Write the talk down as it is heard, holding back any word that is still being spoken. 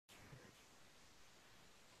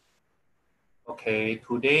Okay,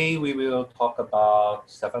 today we will talk about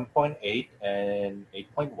 7.8 and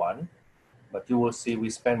 8.1, but you will see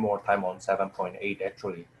we spend more time on 7.8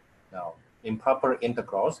 actually. Now, improper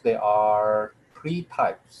integrals, there are three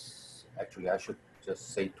types. Actually, I should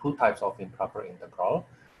just say two types of improper integral.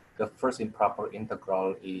 The first improper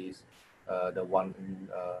integral is the one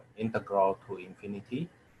integral to infinity.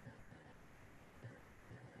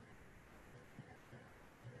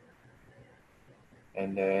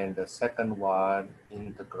 And then the second one,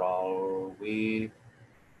 integral with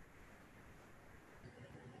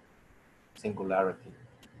singularity.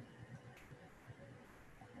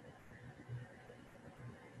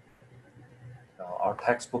 Our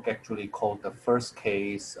textbook actually called the first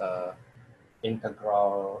case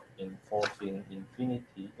integral involving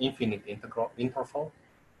infinite integral interval.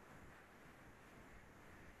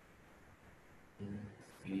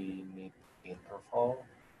 Infinite interval.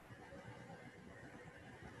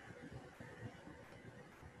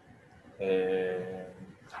 And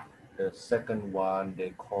the second one,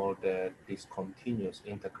 they call that discontinuous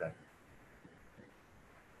integrand.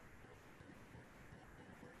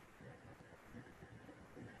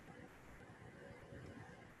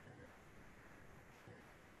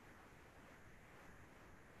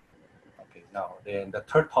 Okay, now then the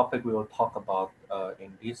third topic we will talk about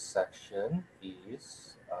in this section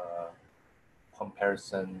is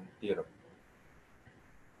comparison theorem.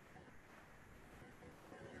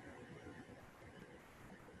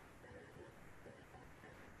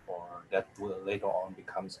 Or that will later on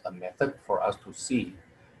becomes a method for us to see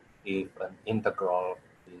if an integral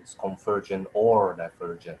is convergent or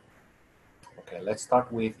divergent. Okay, let's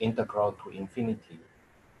start with integral to infinity.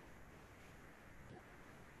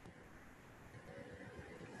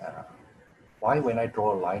 Why when I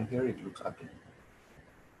draw a line here, it looks ugly?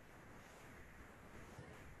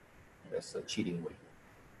 That's a cheating way.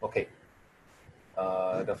 Okay,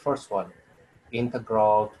 the first one,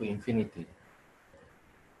 integral to infinity.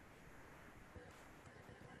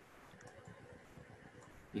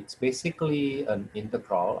 It's basically an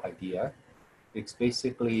integral idea. It's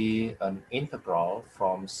basically an integral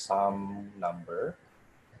from some number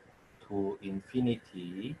to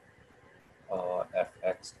infinity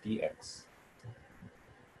fx dx.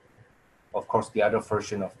 Of course, the other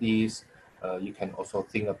version of these, you can also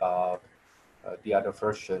think about the other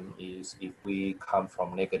version is if we come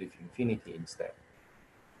from negative infinity instead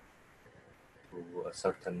to a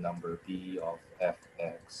certain number b of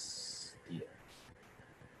fx dx.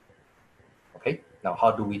 Okay, now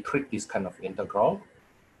how do we treat this kind of integral?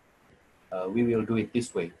 We will do it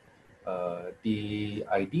this way. The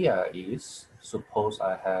idea is, suppose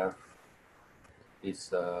I have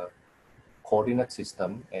this coordinate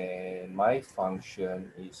system and my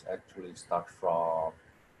function is actually start from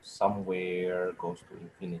somewhere goes to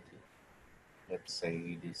infinity. Let's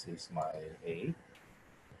say this is my A.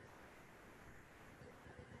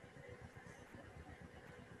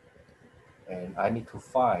 And I need to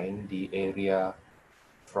find the area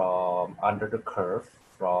from under the curve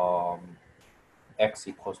from x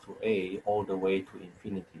equals to A all the way to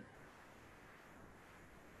infinity.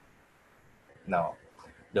 Now,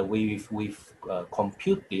 the way we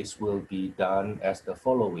compute this will be done as the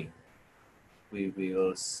following. We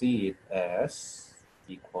will see it as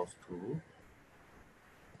equals to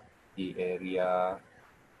the area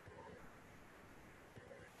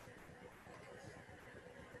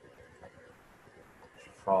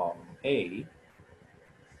from A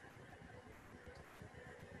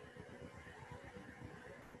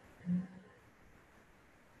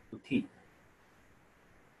to T.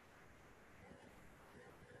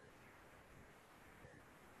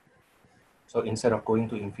 So instead of going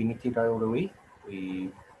to infinity right away,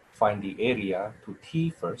 we find the area to T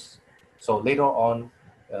first. So later on,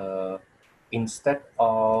 instead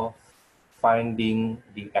of finding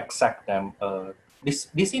the exact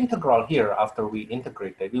this integral here, after we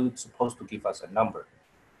integrate it, it's supposed to give us a number,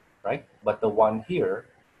 right? But the one here,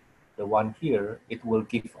 it will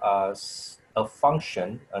give us a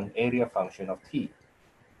function, an area function of T.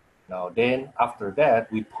 Now then, after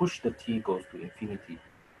that, we push the T goes to infinity.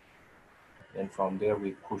 And from there,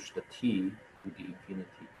 we push the T to the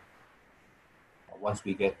infinity. Once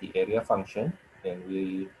we get the area function, then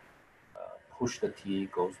we push the T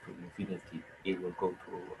goes to infinity. It will go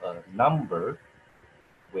to a number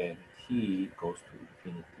when T goes to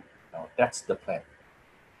infinity. Now that's the plan.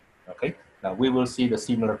 Okay. Now we will see the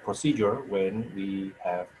similar procedure when we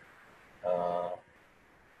have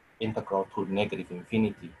integral to negative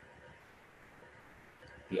infinity,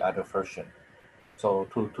 the other version. So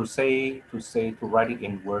to write it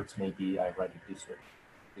in words, maybe I write it this way.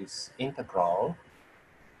 This integral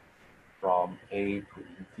from a to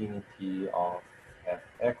infinity of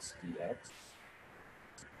fx dx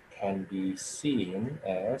can be seen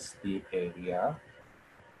as the area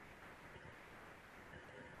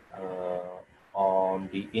on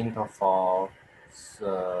the interval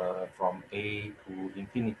from a to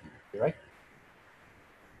infinity, right?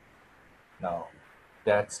 Now,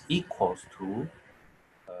 that's equals to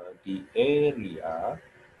the area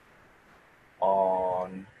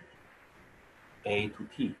on a to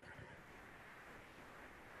t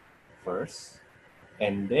first,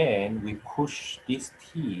 and then we push this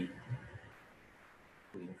t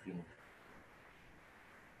to infinity.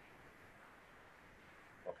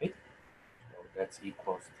 Okay, so that's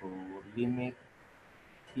equals to limit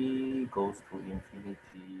t goes to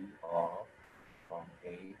infinity of from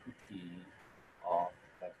a to t of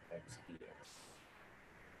fx dx.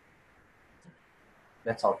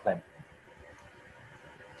 That's our plan.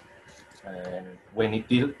 And when it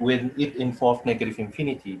involves negative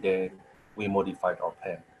infinity, then we modified our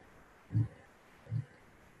plan.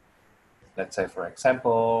 Let's say, for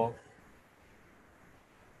example,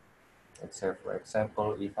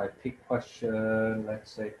 if I pick question,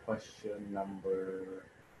 let's say question number,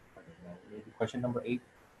 I don't know, maybe question number 8.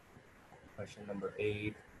 Question number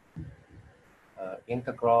 8,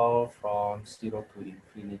 integral from 0 to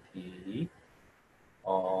infinity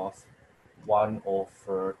of 1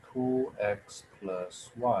 over 2x plus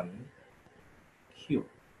 1 cubed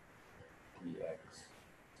dx.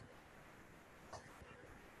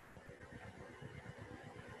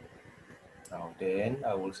 Now then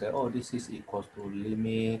I will say, oh, this is equals to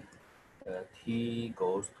limit t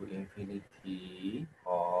goes to infinity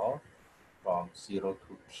of from 0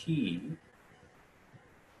 to t.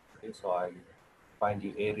 Okay, so I find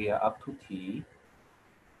the area up to t,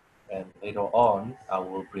 and later on I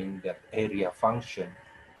will bring that area function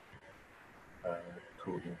to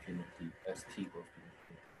infinity as t goes to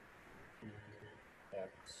infinity.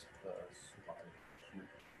 2x plus 1 cubed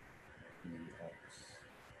dx.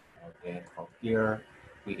 Now then from here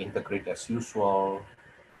we integrate as usual.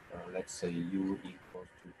 Let's say u equals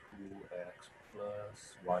to 2x plus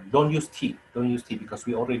 1. Don't use t because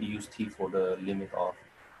we already used t for the limit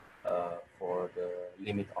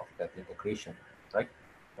of that integration, right?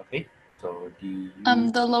 Okay, so the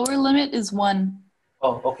lower limit is 1.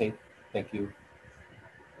 Oh, okay, thank you.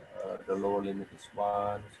 The lower limit is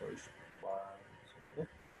 1, so it's 1. So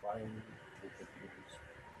fine, we can use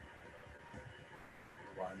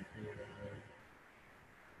 1 here,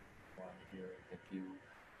 1 here. Thank you.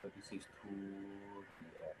 So this is 2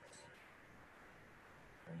 dx.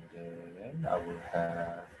 And then I will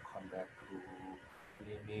have come back to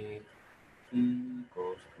limit t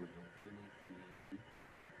goes to infinity.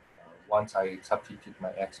 Once I substitute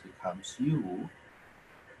my x becomes u,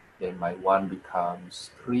 then my 1 becomes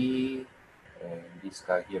 3, and this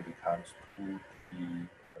guy here becomes 2t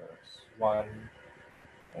plus 1,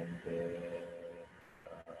 and then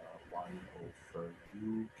 1 over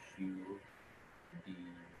u cubed d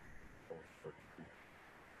over 2.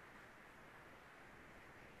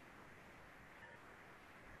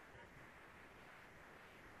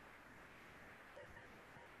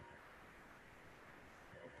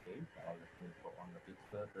 Okay, now let me go on a bit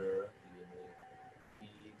further.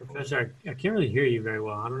 Professor, I can't really hear you very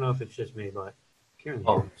well. I don't know if it's just me, but I can't really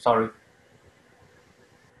hear you. Sorry.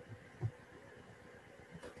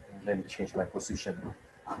 Let me change my position.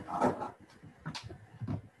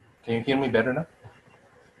 Can you hear me better now?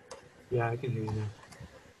 Yeah, I can hear you now.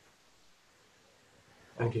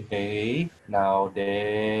 Thank you. Okay, now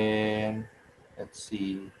then, let's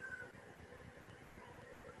see.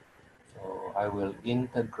 So I will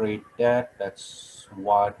integrate that. That's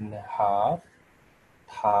 1/2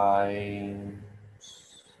 times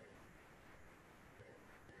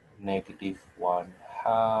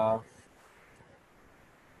 -1/2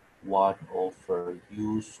 1 over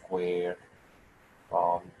u squared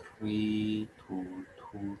from 3 to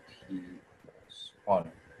 2t plus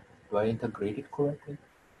 1. Do I integrate it correctly?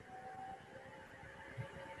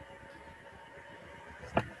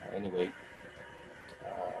 Anyway,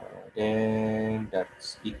 then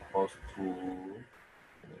that's equals to,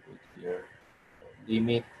 let me put here,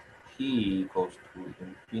 limit t goes to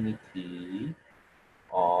infinity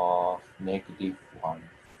of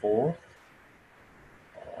 -1/4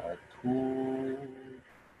 to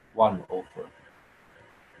 1 over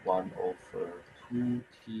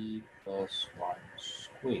 2t plus 1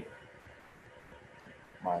 squared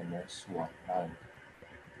minus 1/9.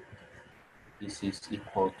 This is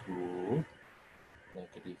equal to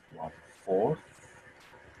 -1/4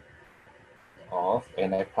 of,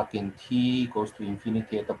 and I plug in t goes to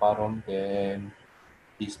infinity at the bottom, then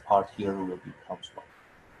this part here will become 1.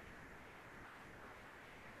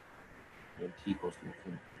 When t goes to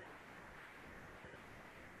infinity.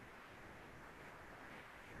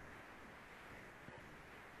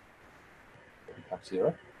 It becomes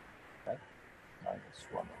 0, right? Minus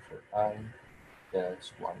 1 over I,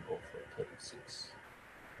 that's 1 over 36.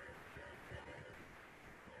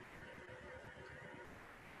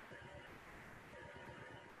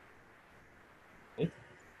 Okay,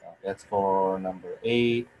 that's for number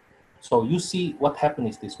 8. So you see what happened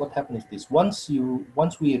is this. What happened is this. Once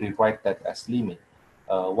we rewrite that as limit,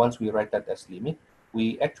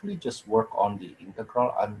 we actually just work on the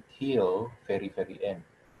integral until very end.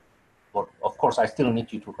 But of course, I still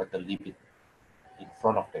need you to write the limit in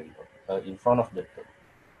front of the term.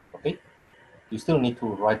 Okay, you still need to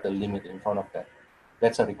write the limit in front of that.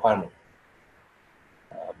 That's a requirement.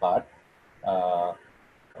 But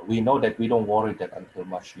we know that we don't worry that until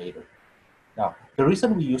much later. Now, the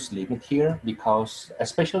reason we use limit here,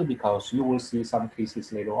 especially because you will see some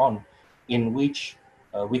cases later on in which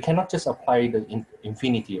we cannot just apply the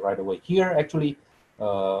infinity right away. Here, actually,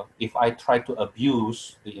 if I try to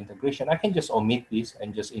abuse the integration, I can just omit this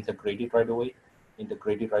and just integrate it right away.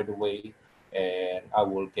 And I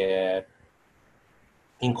will get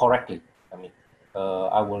incorrectly. I mean,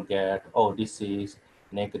 I will get, oh, this is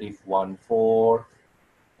negative 1/4.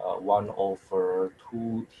 1 over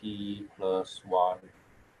 2t plus 1.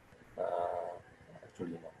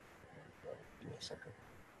 Actually, no. Give me a second.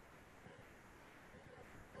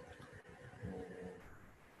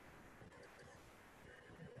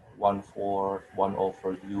 1/4, 1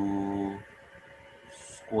 over u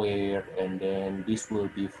squared, and then this will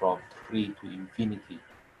be from 3 to infinity.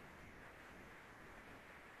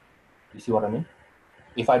 You see what I mean?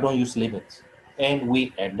 If I don't use limits, and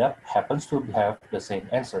we happens to have the same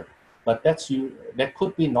answer, but that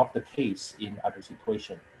could be not the case in other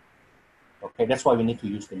situation. Okay, that's why we need to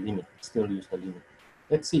use the limit. Still use the limit.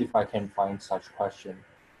 Let's see if I can find such question.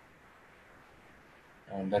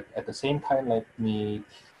 And at the same time, let me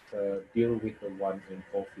deal with the one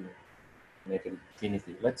involving negative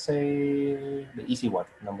infinity. Let's say the easy one,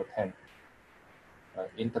 number 10.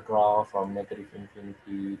 Integral from negative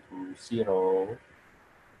infinity to 0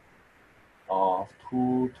 of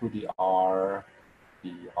 2 to the r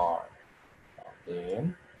dr.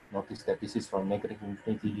 Then notice that this is from negative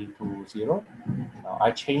infinity to 0. Now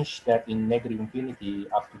I changed that in negative infinity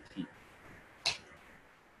up to t.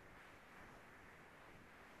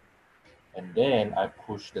 And then I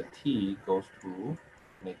push the t goes to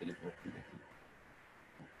negative infinity.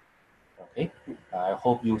 Okay, I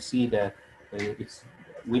hope you see that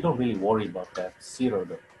we don't really worry about that 0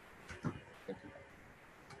 though.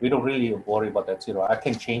 We don't really worry about that 0. I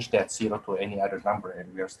can change that 0 to any other number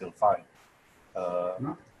and we are still fine.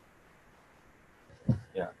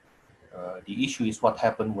 Yeah. The issue is what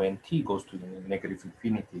happened when t goes to negative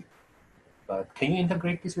infinity. But can you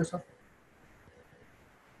integrate this yourself?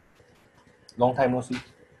 Long time no see.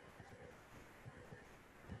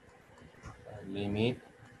 Limit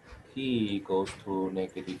t goes to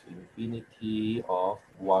negative infinity of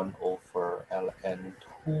 1 over ln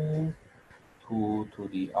 2 to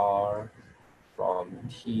the r from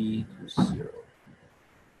t to 0.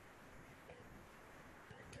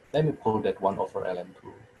 Let me pull that 1 over ln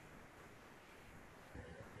 2.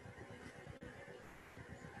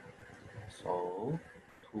 So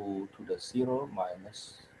 2 to the 0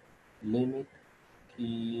 minus limit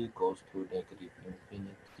t goes to negative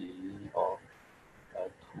infinity of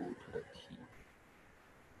 2 to the t.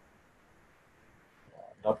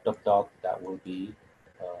 Dot, dot, dot, that will be,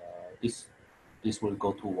 this will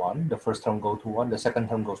go to 1. The first term go to 1. The second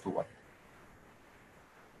term goes to 1.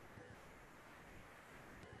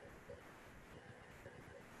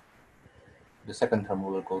 The second term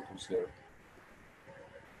will go to 0.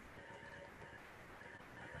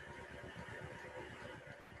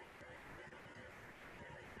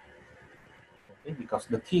 Okay, because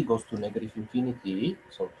the t goes to negative infinity,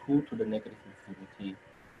 so 2 to the negative infinity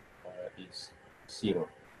is 0.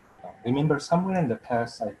 Remember, somewhere in the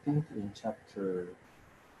past, I think in chapter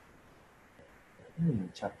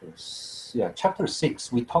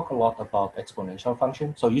 6, we talk a lot about exponential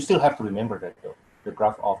function. So you still have to remember that though. The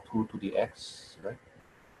graph of 2 to the x, right?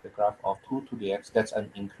 The graph of 2 to the x, that's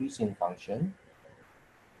an increasing function,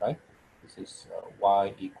 right? This is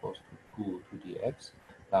y equals to 2 to the x.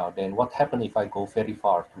 Now, then what happens if I go very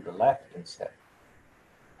far to the left instead?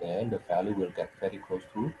 Then the value will get very close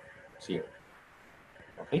to 0.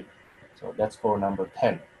 Okay, so that's for number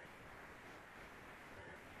 10.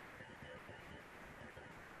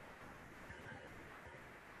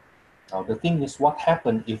 Now the thing is, what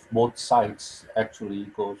happens if both sides actually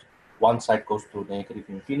goes, one side goes to negative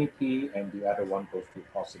infinity and the other one goes to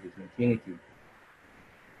positive infinity?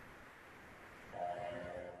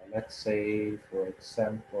 Let's say, for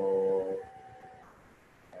example,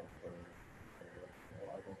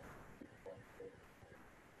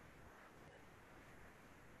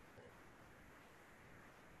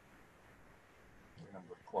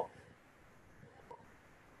 number 12.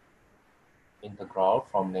 Integral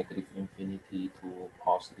from negative infinity to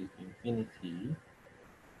positive infinity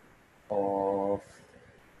of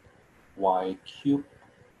y cubed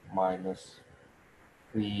minus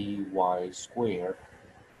 3y squared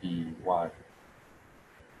dy.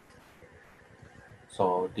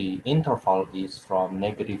 So the interval is from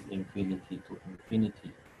negative infinity to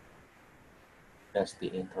infinity. That's the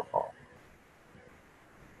interval.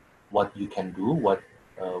 What you can do, what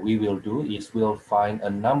we will do is we'll find a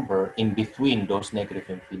number in between those negative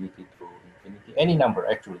infinity to infinity, any number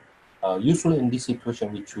actually. Usually in this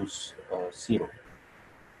situation we choose 0.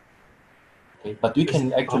 Okay, but you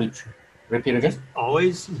can actually repeat again. Just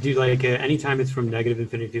always do like anytime it's from negative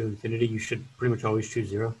infinity to infinity, you should pretty much always choose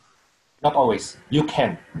 0. Not always. You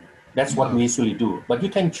can. That's what we usually do. But you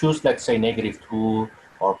can choose, let's say, -2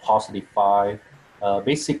 or +5.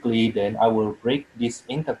 Basically, then I will break this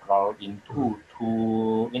integral into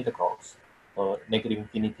two integrals. Negative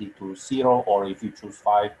infinity to 0, or if you choose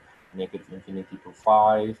 5, negative infinity to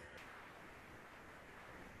 5.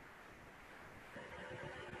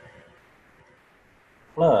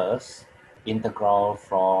 Plus integral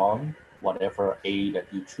from whatever a that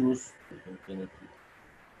you choose to infinity.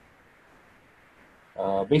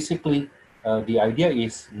 Basically, the idea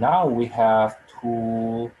is now we have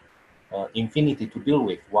two infinity to deal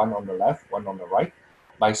with, one on the left, one on the right.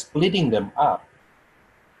 By splitting them up,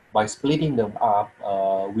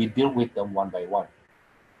 we deal with them one by one.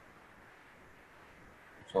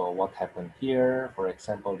 So what happened here, for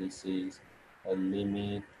example, this is a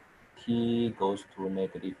limit t goes to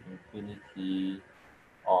negative infinity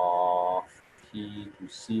of t to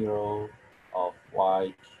 0 of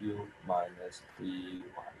y cubed minus 3y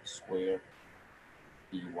squared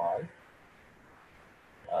dy,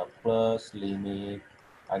 plus limit,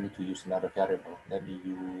 I need to use another variable. Let me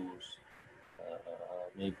use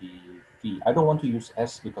maybe phi. I don't want to use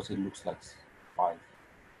s because it looks like 5.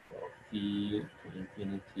 So phi to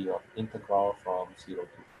infinity of integral from 0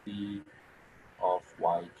 to phi of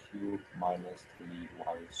y cubed minus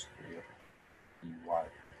 3y squared dy.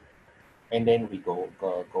 And then we go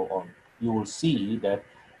on. You will see that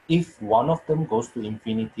if one of them goes to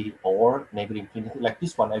infinity or negative infinity, like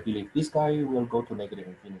this one, I believe this guy will go to negative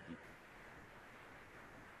infinity,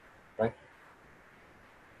 right?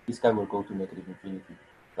 This guy will go to negative infinity.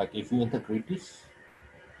 Like if you integrate this,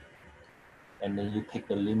 and then you take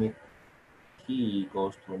the limit t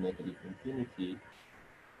goes to negative infinity,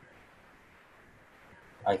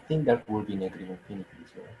 I think that will be negative infinity.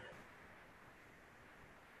 So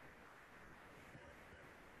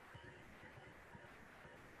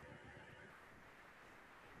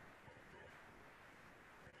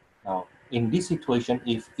now, in this situation,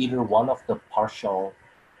 if either one of the partial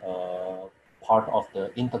part of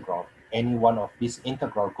the integral, any one of this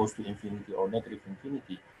integral goes to infinity or negative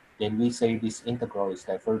infinity, then we say this integral is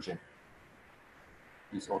divergent.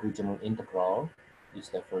 This original integral is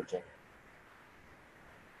divergent.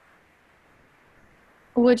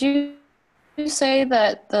 Would you say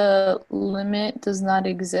that the limit does not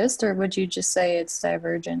exist, or would you just say it's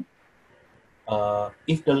divergent?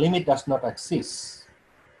 If the limit does not exist,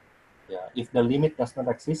 if the limit does not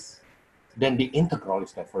exist, then the integral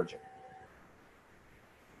is divergent.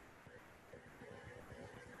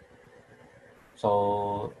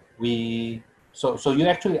 So so you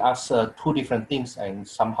actually ask two different things and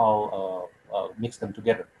somehow mix them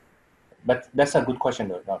together. But that's a good question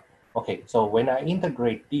though. No. Okay, so when I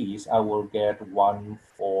integrate these, I will get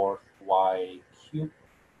 1/4 y cubed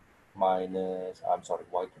minus, I'm sorry,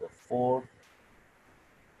 y to the 4th,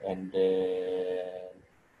 and then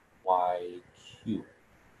y cubed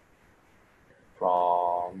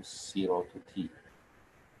from 0 to t.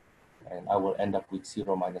 And I will end up with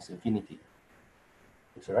 0 minus infinity.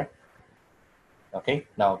 Is that right? Okay,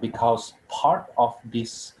 now because part of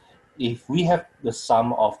this, if we have the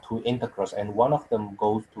sum of two integrals and one of them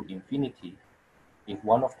goes to infinity, if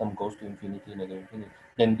one of them goes to infinity, negative infinity,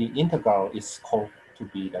 then the integral is called to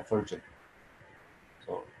be divergent.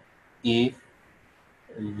 So if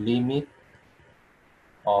limit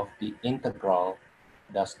of the integral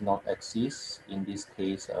does not exist, in this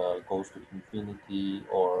case goes to infinity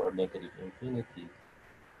or negative infinity,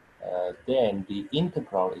 then the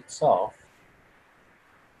integral itself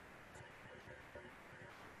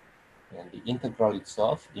And the integral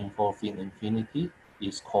itself involving infinity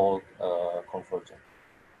is called convergent.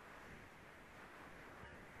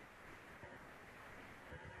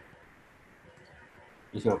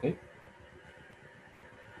 Is it okay?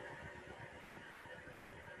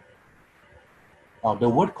 Now, the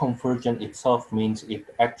word convergent itself means it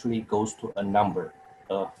actually goes to a number,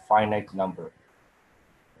 a finite number.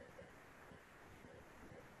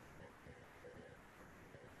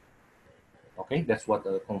 Okay, that's what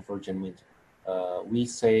the convergent means. We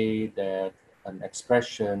say that an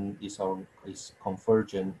expression is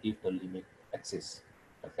convergent if the limit exists.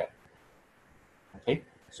 Okay. Okay.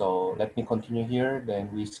 So let me continue here. Then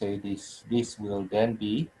we say this will then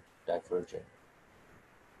be divergent.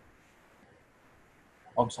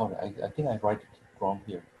 Oh, I'm sorry. I think I write it wrong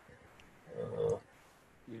here.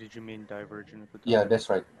 Did you mean divergent at the top? Yeah, that's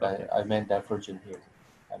right. Okay. I meant divergent here.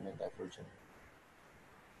 I meant divergent.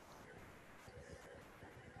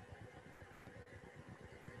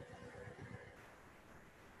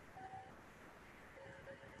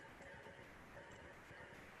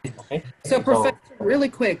 Okay. So, Professor, really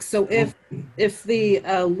quick. So, if the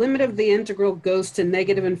limit of the integral goes to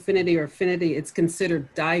negative infinity or infinity, it's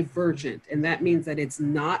considered divergent, and that means that it's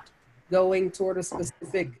not going toward a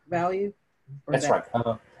specific value. That's right.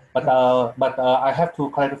 But I have to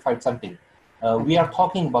clarify something. We are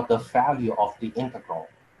talking about the value of the integral.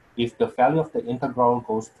 If the value of the integral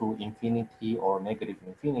goes to infinity or negative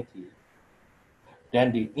infinity,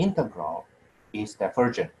 then the integral is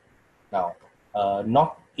divergent. Now,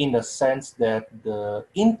 not in the sense that the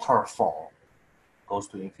interval goes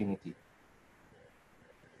to infinity,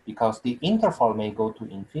 because the interval may go to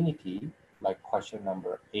infinity, like question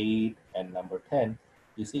number 8 and number 10.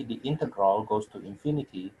 You see, the integral goes to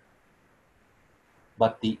infinity,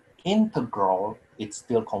 but the integral is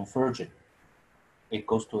still convergent. It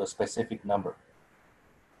goes to a specific number.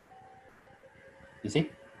 You see?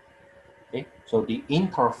 Okay, so the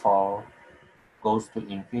interval goes to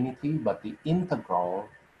infinity, but the integral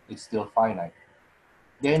is still finite.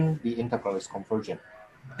 Then the integral is convergent.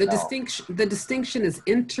 The distinction is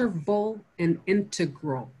interval and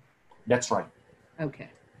integral. That's right. Okay.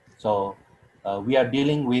 So we are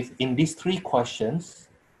dealing with, in these three questions,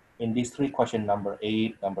 number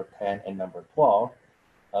 8, number 10, and number 12,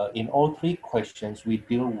 in all three questions, we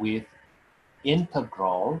deal with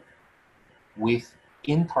integral with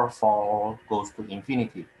interval goes to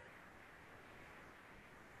infinity.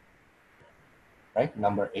 Right?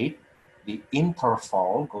 Number 8, the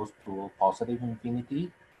interval goes to positive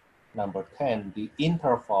infinity. Number 10, the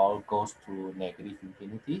interval goes to negative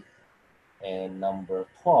infinity. And number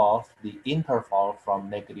 12, the interval from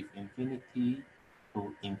negative infinity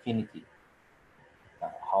to infinity.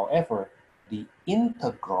 However, the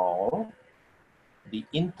integral,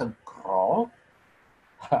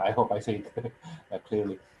 I hope I say it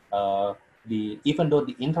clearly, even though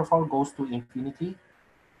the interval goes to infinity,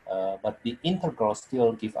 but the integral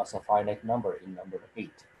still gives us a finite number in number 8.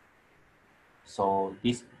 So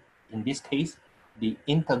in this case, the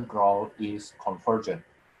integral is convergent.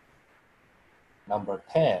 Number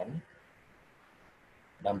 10,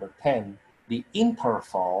 the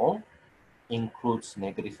interval includes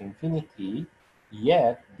negative infinity,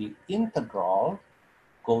 yet the integral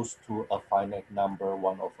goes to a finite number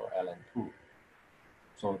 1 over ln2.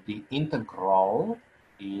 So the integral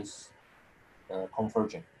is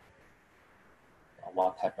convergent.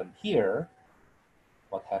 What happened here,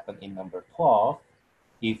 what happened in number 12,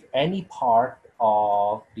 if any part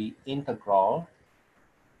of the integral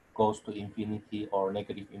goes to infinity or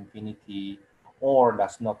negative infinity or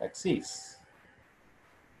does not exist,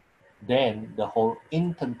 then the whole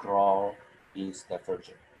integral is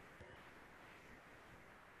divergent.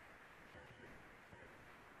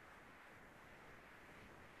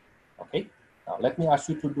 Okay, now let me ask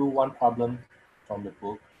you to do one problem from the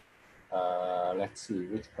book. Let's see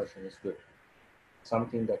which question is good.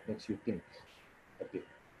 Something that makes you think a bit.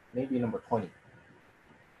 Maybe number 20.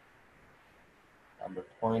 Number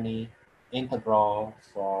 20, integral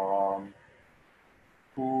from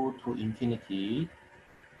 2 to infinity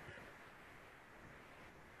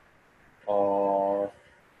of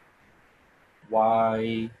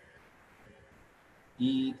y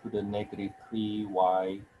e to the negative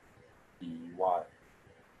 3y dy.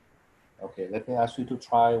 Okay, let me ask you to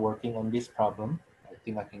try working on this problem. I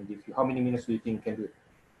think I can give you, how many minutes do you think you can do it?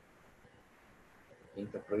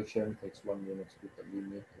 Integration takes 1 minute with the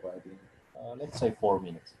limit dividing, let's say 4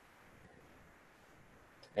 minutes.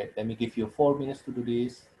 Okay, let me give you 4 minutes to do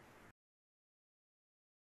this.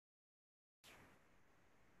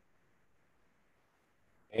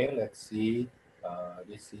 Okay, let's see.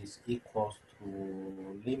 This is equals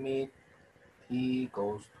to limit t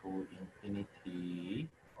goes to infinity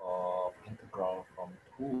of integral from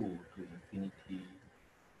 2 to infinity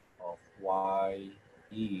of y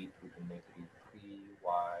e to the negative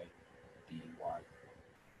 3y dy.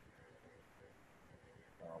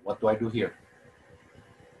 What do I do here?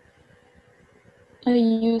 A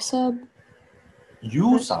u sub.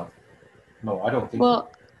 U sub? No, I don't think so.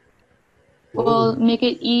 Well, make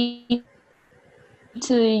it e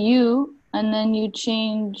to the u, and then you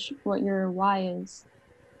change what your y is.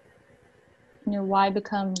 And your y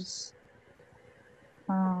becomes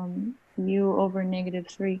u over negative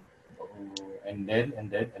 3. And then.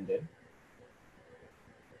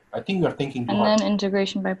 I think you're thinking too And hard. then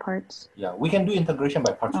integration by parts. Yeah, we can do integration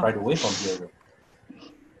by parts Oh. right away from here.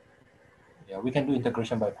 Yeah, we can do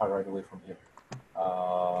integration by part right away from here.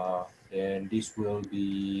 Then this will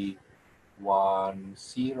be 1,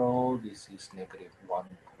 0. This is negative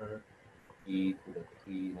 1/3 e to the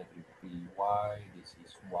 3 negative 3y. This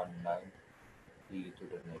is 1, 9 e to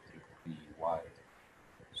the negative 3y.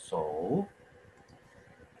 So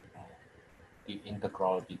the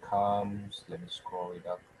integral becomes, let me scroll it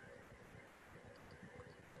up.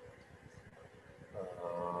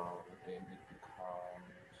 Then it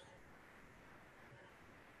becomes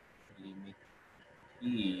limit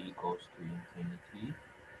e goes to infinity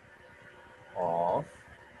of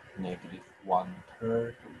negative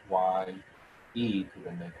 1/3 y e to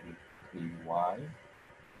the negative 3y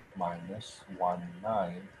minus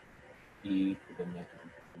 1/9 e to the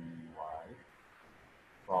negative 3y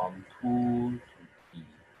from 2 to t.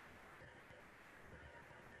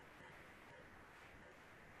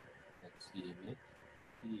 Let's limit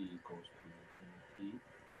t goes to infinity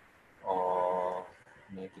of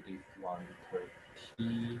negative 1/3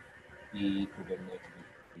 t e to the negative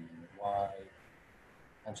 3y,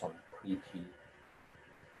 I'm sorry, 3t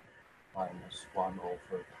minus 1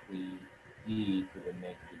 over 3 e to the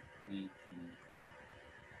negative 3t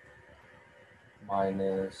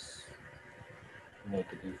minus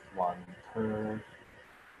negative 1/3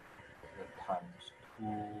 times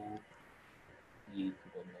 2 e to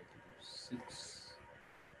the negative 6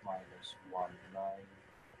 minus 1/9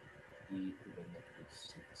 e to the negative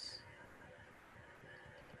 6.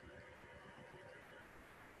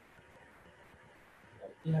 I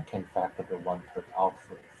think I can factor the 1/3 out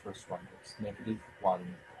for the first one. It's negative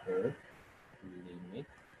 1/3 limit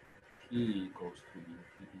t goes to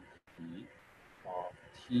infinity of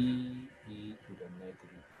t e to the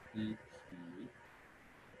negative 3t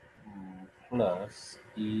plus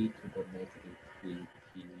e to the negative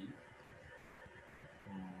 3t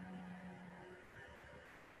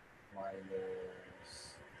minus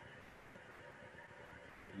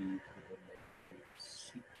e to the negative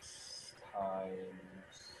 6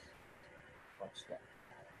 times, what's that?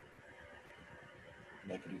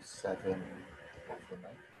 Negative 7 over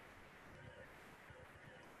 9.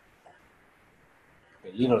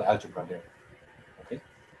 Okay, little algebra there. Okay,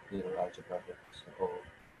 little algebra there. So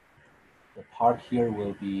the part here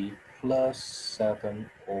will be plus 7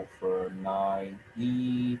 over 9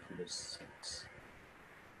 e to the 6.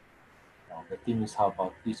 Now the thing is, how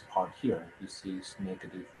about this part here? This is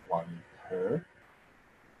negative 1/3.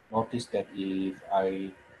 Notice that if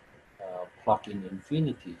I plug in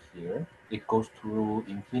infinity here, it goes through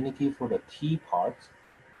infinity for the t part.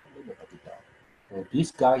 Let me put it down. So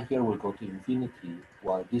this guy here will go to infinity,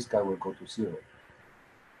 while this guy will go to 0.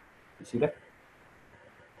 You see that?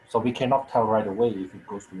 So we cannot tell right away if it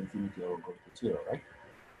goes to infinity or goes to 0, right?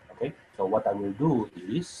 Okay, so what I will do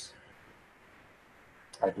is,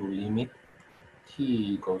 I do limit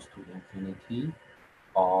t goes to infinity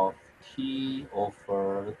of t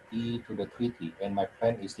over e to the 3t, and my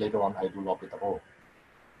plan is later on I do L'Hopital.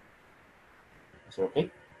 Is it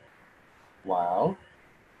okay? While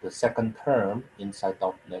the second term inside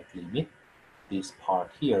of that limit, this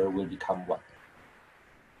part here will become what?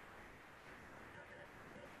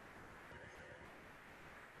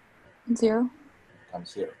 0. Becomes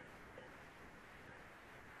 0.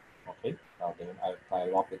 Okay, now then I apply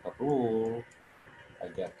L'Hopital rule. I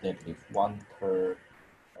get negative 1/3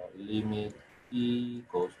 limit e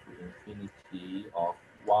goes to infinity of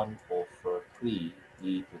 1 over 3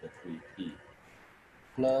 e to the 3t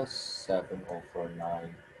plus 7 over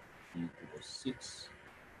 9 e to the 6.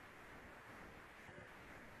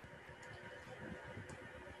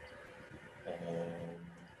 And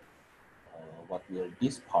what will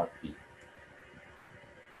this part be?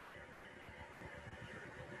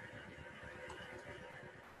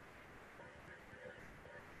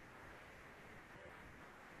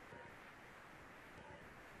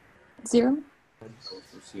 Zero. Goes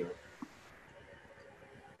to 0.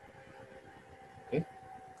 Okay.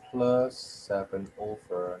 plus 7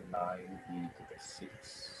 over 9e to the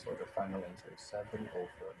 6. So the final answer is 7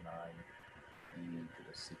 over 9e to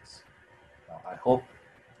the 6. Now, I hope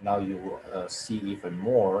now you see even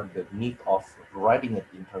more the need of writing it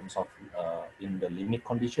in terms of in the limit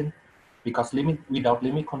condition, because without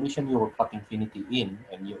limit condition you will plug infinity in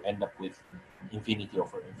and you end up with infinity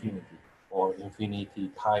over infinity or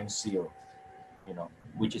infinity times 0,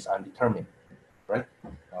 which is undetermined, right?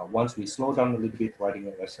 Once we slow down a little bit, writing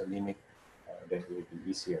it as a limit, then it will be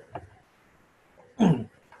easier.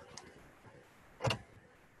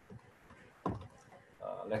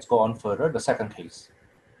 Let's go on further. The second case.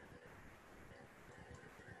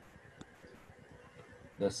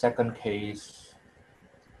 The second case,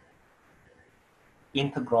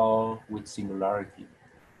 integral with singularity.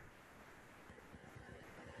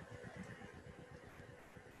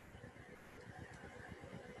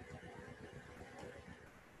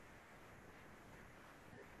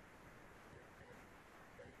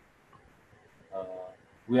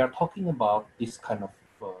 We are talking about this kind of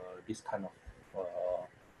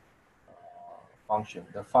function,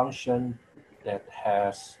 the function that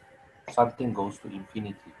has something goes to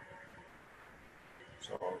infinity.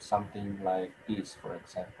 So something like this, for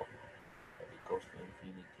example, it goes to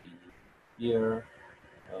infinity here,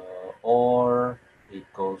 or it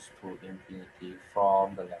goes to infinity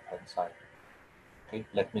from the left-hand side. Okay,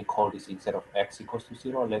 let me call this, instead of x equals to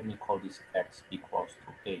 0, let me call this x equals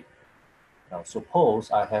to a. Now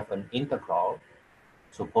suppose I have an integral.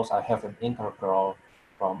 Suppose I have an integral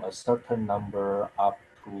from a certain number up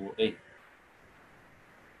to a.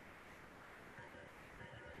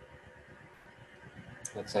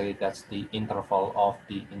 Let's say that's the interval of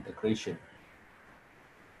the integration.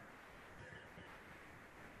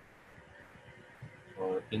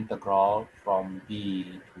 So integral from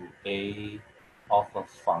b to a of a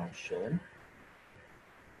function.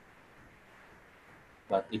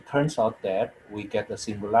 But it turns out that we get a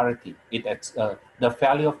singularity. The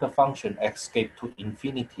value of the function escapes to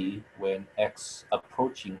infinity when x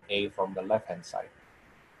approaching a from the left-hand side.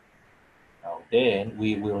 Now then,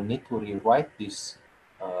 we will need to rewrite these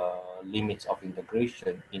limits of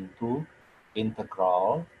integration into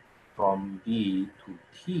integral from b to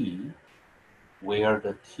t, where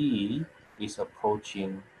the t is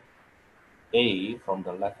approaching a from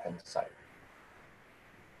the left-hand side.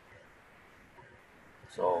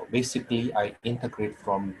 So basically, I integrate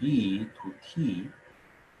from b to t,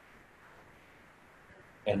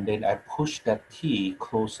 and then I push that t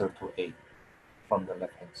closer to a from the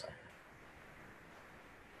left-hand side.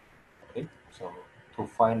 Okay, so to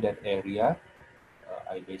find that area,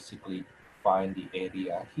 I basically find the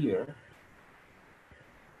area here.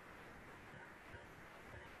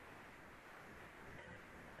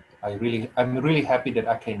 I'm really happy that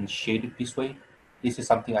I can shade it this way. This is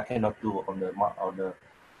something I cannot do on the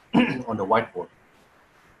on the whiteboard.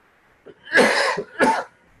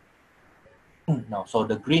 Now, so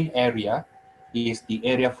the green area is the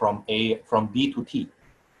area from b to t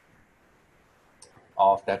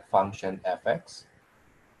of that function fx.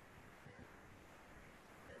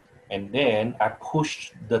 And then I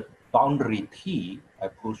push the boundary t, I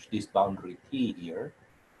push this boundary t here,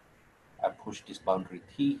 I push this boundary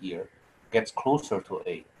t here, gets closer to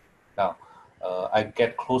a. Now, I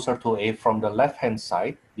get closer to a from the left-hand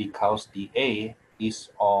side because the a is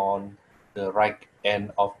on the right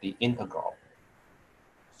end of the integral.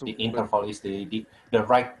 So the interval is the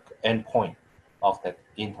right end point of that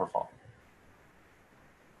interval.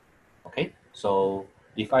 Okay, so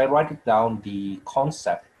if I write it down, the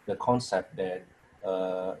concept that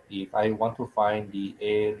if I want to find the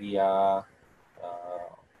area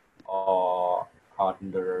or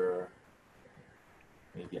under,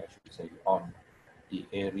 maybe I should say on, the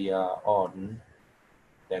area on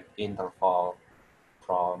that interval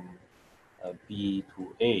from b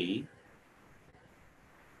to a,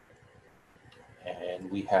 and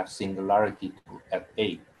we have singularity at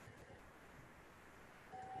a.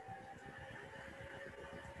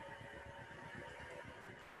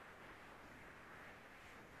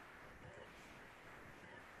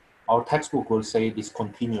 Our textbook will say this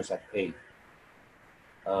continues at a.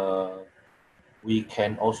 We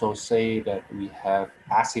can also say that we have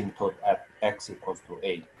asymptote at x equals to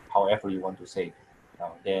a, however you want to say.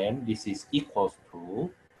 Now then this is equals to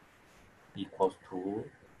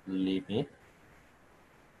limit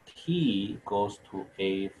t goes to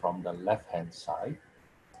a from the left-hand side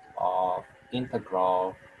of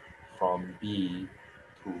integral from b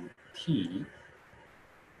to t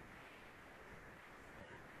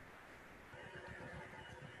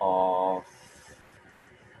of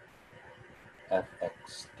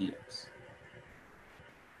fx dx.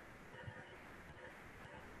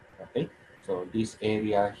 Okay, so this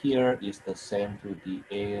area here is the same to the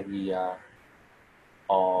area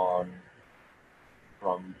on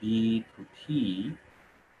from B to T,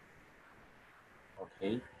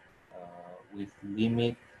 okay, with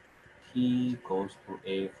limit T goes to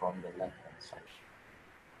A from the left-hand side.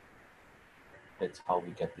 That's how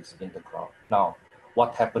we get this integral. Now,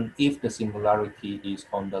 what happens if the singularity is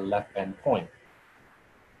on the left-hand point?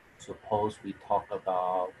 Suppose we talk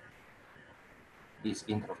about this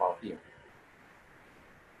interval here.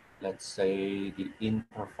 Let's say the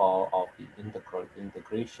interval of the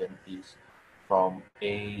integration is from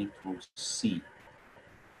A to C.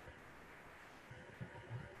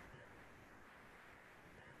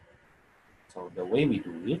 So the way we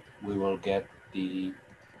do it, we will get the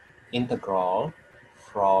integral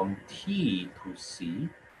from T to C.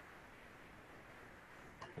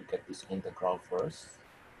 We get this integral first.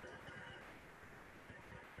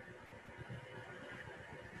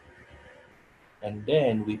 And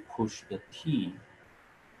then we push the T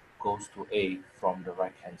goes to A from the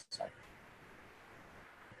right hand side.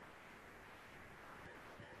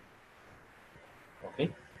 Okay,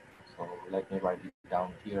 so let me write it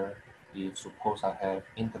down here. If suppose I have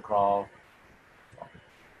integral,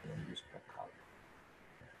 let me use black color.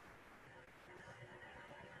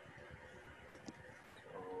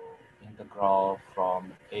 So integral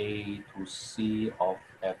from A to C of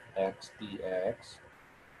fx dx,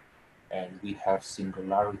 and we have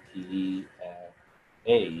singularity at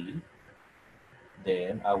A,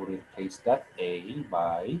 then I will replace that A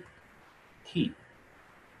by T.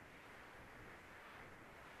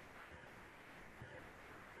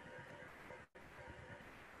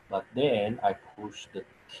 But then I push the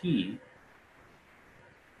T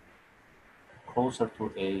closer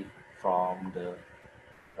to A from the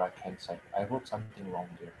right hand side. I wrote something wrong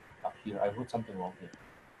there. Up here, I wrote something wrong here.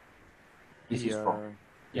 This is wrong.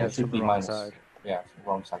 Yeah, it it's should on be the wrong minus. side. Yeah,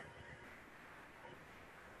 wrong side.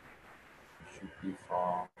 Should be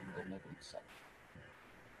from the negative side.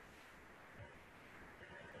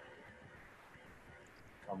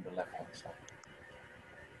 From the left hand side.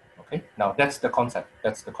 Okay, now that's the concept.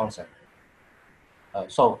 That's the concept.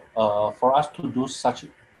 So for us to do such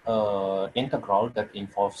integral that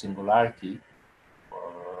involves singularity,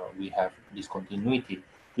 we have discontinuity.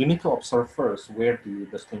 You need to observe first where the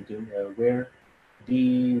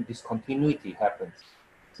discontinuity happens.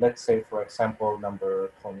 Let's say, for example,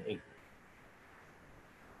 number 28.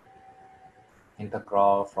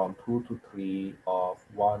 Integral from 2 to 3 of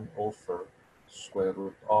 1 over square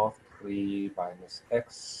root of 3 minus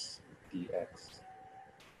x dx.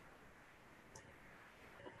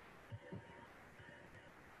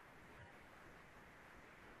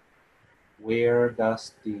 Where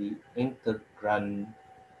does the integrand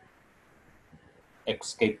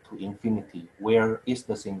escape to infinity? Where is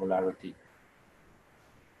the singularity?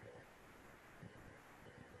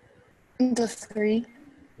 The 3.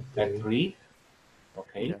 At 3?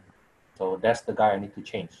 Okay. Yeah. So that's the guy I need to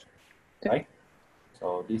change, Okay. right?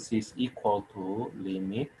 So this is equal to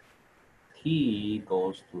limit t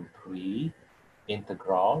goes to 3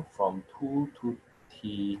 integral from 2 to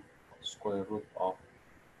t square root of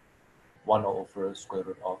 1 over square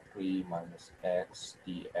root of 3 minus x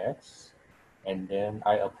dx. And then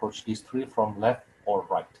I approach this 3 from left or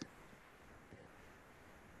right?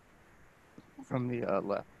 From the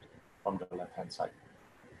left. From the left hand side.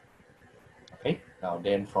 Okay, now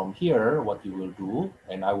then from here, what you will do,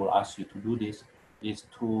 and I will ask you to do this, is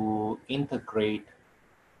to integrate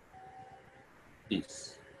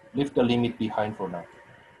this. Leave the limit behind for now.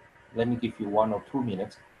 Let me give you 1 or 2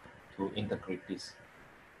 minutes to integrate this.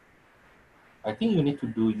 I think you need to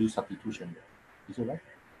do U substitution. Is it right?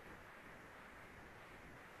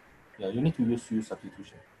 Yeah, you need to use U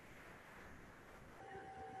substitution.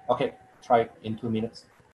 Okay, try it in 2 minutes.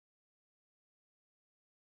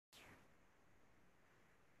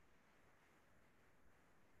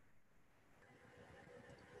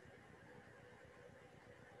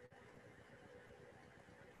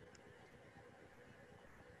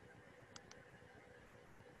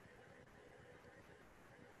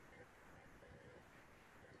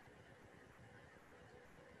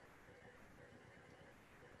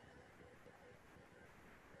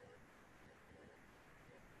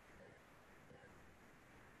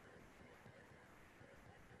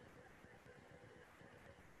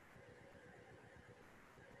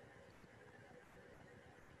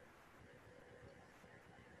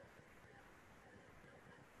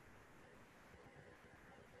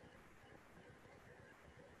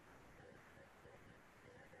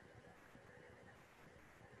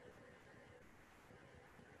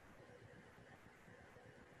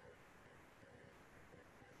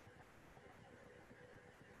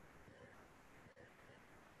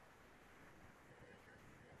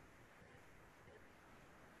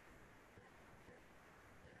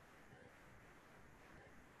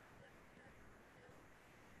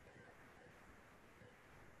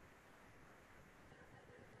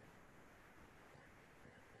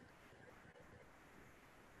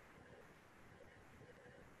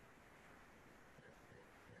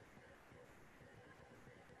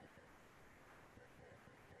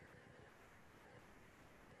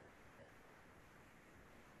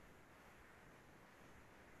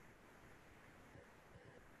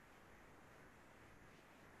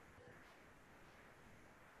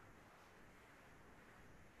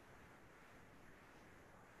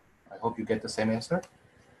 hope you get the same answer.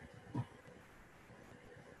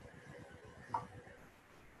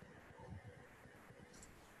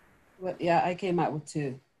 Well, yeah, I came out with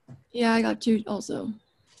 2. Yeah, I got 2 also.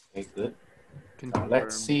 Okay, good. Can Now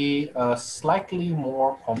let's confirm. see a slightly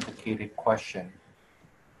more complicated question.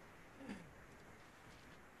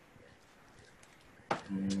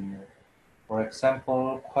 For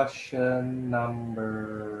example, question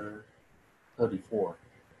number 34.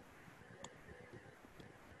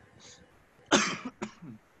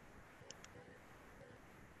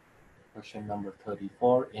 Question number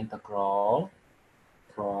 34, integral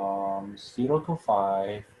from 0 to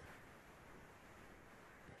 5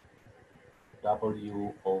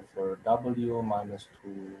 w over w minus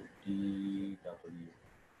 2 dw.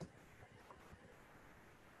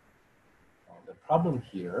 Now, the problem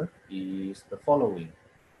here is the following.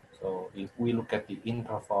 So if we look at the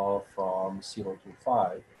interval from 0 to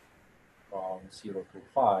 5,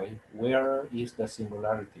 where is the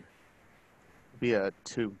singularity? Be a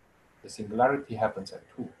 2. The singularity happens at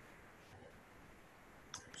 2.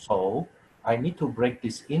 So I need to break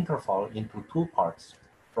this interval into 2 parts,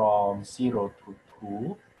 from 0 to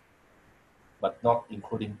 2, but not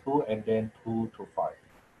including 2, and then 2 to 5.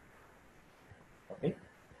 Okay,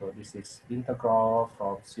 so this is integral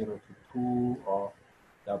from 0 to 2 of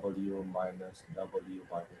w minus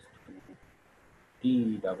 2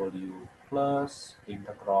 dw plus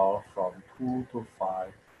integral from 2 to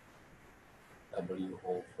 5 w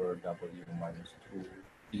over w minus 2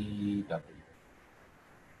 dw.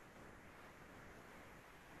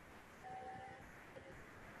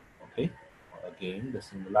 Okay, again, the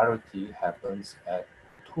singularity happens at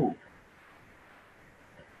 2.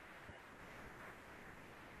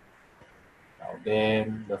 Now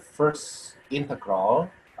then, the first integral,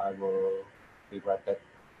 I will rewrite that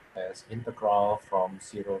as integral from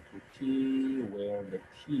 0 to t, where the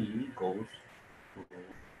t goes to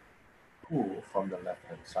 2 from the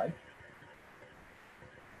left-hand side.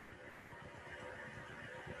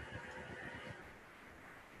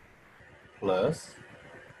 Plus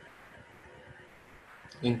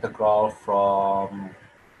integral from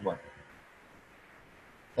what?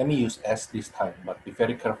 Let me use s this time, but be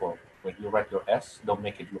very careful. When you write your s, don't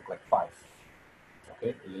make it look like 5.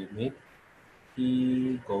 Okay, limit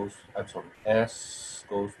t goes, I'm sorry, s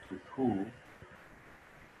goes to 2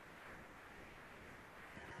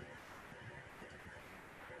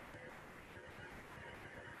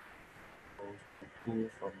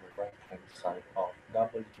 from the right hand side of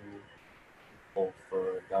w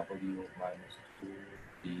over w minus 2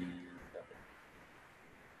 dw.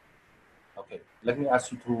 Okay, let me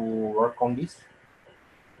ask you to work on this.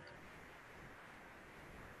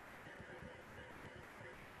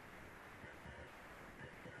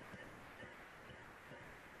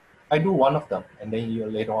 I do one of them, and then you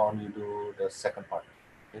later on you do the second part.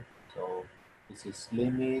 Okay, so this is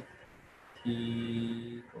limit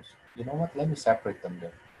t goes. You know what? Let me separate them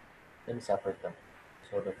then. Let me separate them.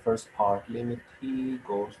 So the first part, limit t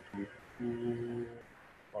goes to 2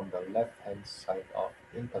 from the left-hand side of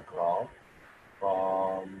integral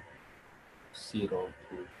from 0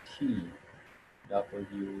 to t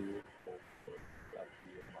w over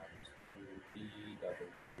w minus 2 dw.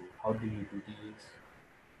 How do you do this?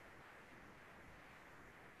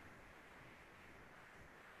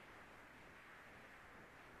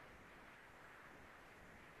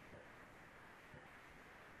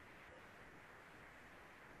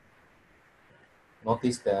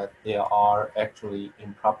 Notice that they are actually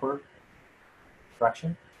improper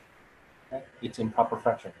fraction. Okay? It's improper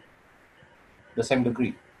fraction. The same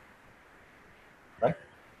degree, right?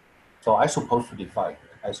 So I supposed to divide.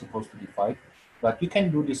 But you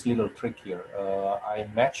can do this little trick here. I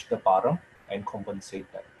match the bottom and compensate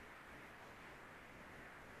that.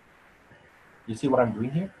 You see what I'm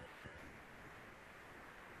doing here?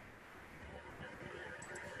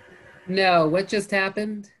 No, what just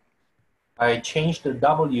happened? I changed the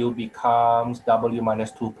w becomes w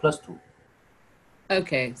minus 2 plus 2.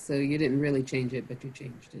 Okay, so you didn't really change it, but you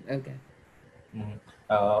changed it. Okay.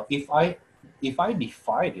 If I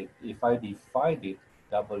divide it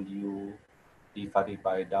w divided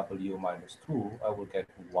by w minus 2, I will get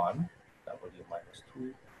 1 w minus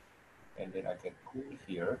 2, and then I get 2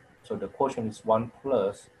 here. So the quotient is 1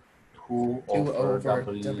 plus 2 over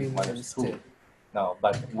w minus 2. Now,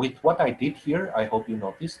 but with what I did here, I hope you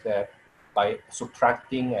notice that by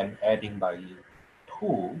subtracting and adding by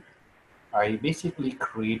 2, I basically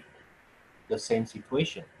create the same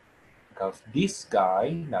situation. Because this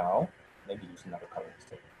guy now, let me use another color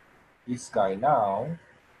instead. This guy now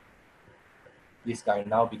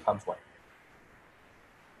becomes what?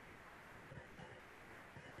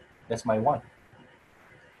 That's my 1.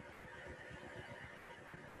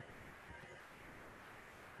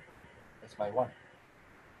 That's my 1.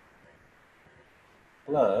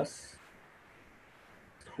 Plus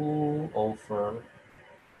 2 over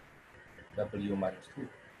W minus 2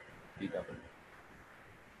 dW.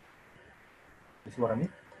 You see what I mean?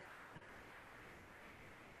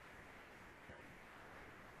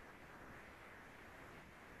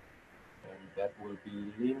 And that will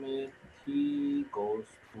be limit t goes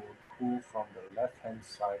to 2 from the left hand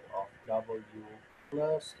side of W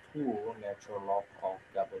plus 2 natural log of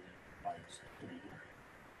W minus 2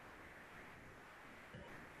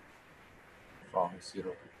 from 0 to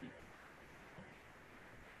t.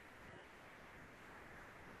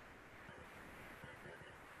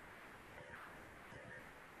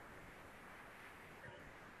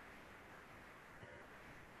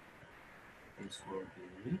 This will be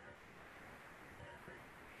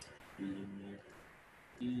limit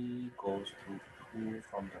t goes to 2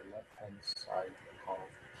 from the left hand side of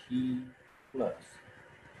t plus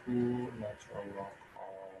 2 natural log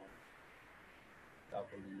of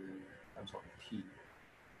W, I'm sorry, t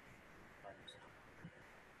minus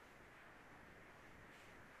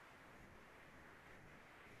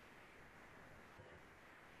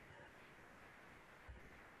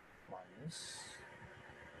 2 minus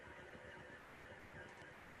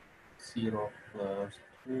 0 plus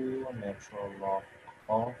 2 natural log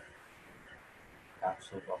of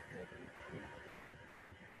absolute of negative 2.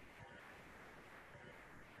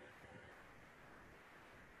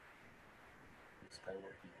 This guy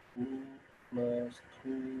will be 2 plus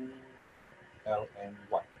 2 ln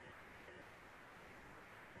 1.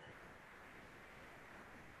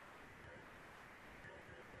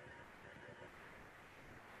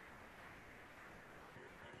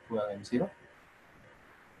 Ln 0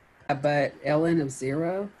 But ln of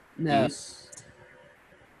 0? No.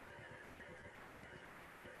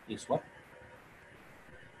 Is what?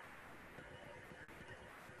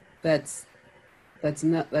 That's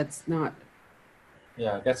not.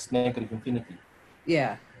 Yeah, that's negative infinity,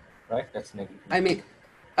 Yeah. right? That's negative infinity. I mean,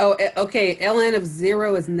 oh, okay. ln of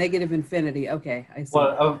 0 is negative infinity. Okay, I see.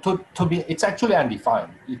 Well, to be, it's actually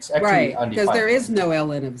undefined. It's actually right, undefined. because there is no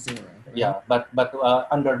ln of 0. Right? Yeah, but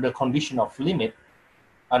under the condition of limit,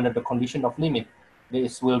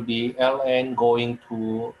 this will be ln going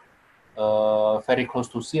to very close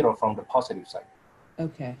to 0 from the positive side.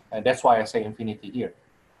 Okay. And that's why I say infinity here.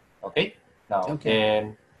 Okay. Now, Okay.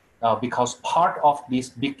 then, now because part of this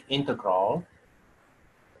big integral,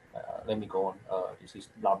 let me go on. This is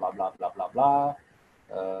blah blah blah blah blah blah.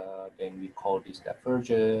 Then we call this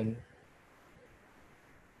divergent.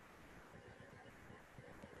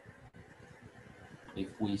 If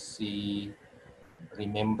we see,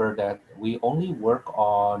 remember that we only work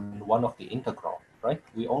on one of the integral, right?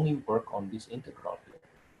 We only work on this integral here.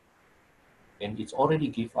 And it's already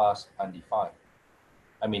give us undefined.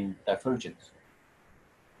 I mean, divergence.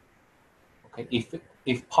 Okay,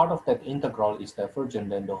 if part of that integral is divergent,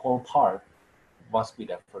 then the whole part must be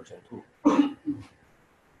divergent too.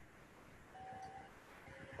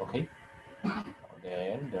 Okay,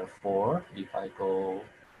 then therefore, if I go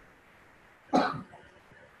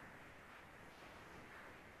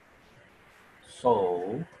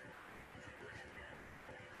so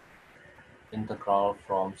integral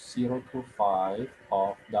from 0 to 5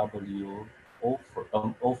 of W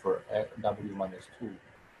over W minus 2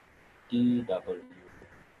 dW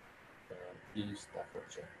is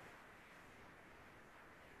divergent.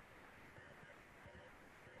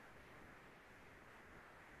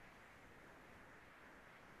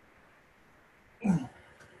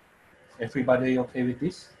 Everybody okay with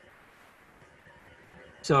this?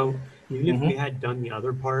 So even if we had done the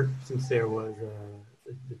other part, since there was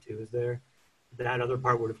the 2 is there, that other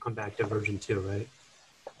part would have come back divergent too, right?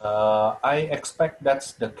 I expect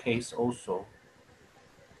that's the case also.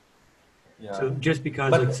 Yeah. So just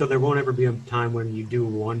because, But- like, so there won't ever be a time when you do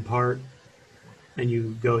one part and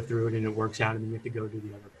you go through it and it works out, and then you have to go do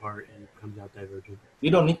the other part and it comes out divergent. You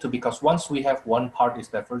don't need to, because once we have one part is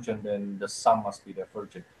divergent, then the sum must be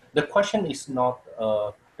divergent. The question is not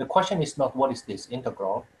what is this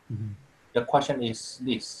integral. Mm-hmm. The question is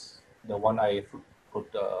this, the one I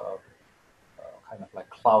put kind of like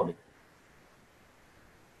clouded,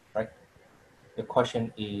 right? The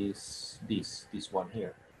question is this one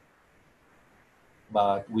here.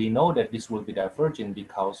 But we know that this will be divergent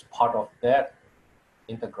because part of that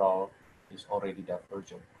integral is already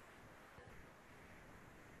divergent.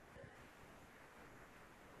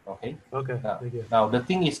 Okay. Okay. Now the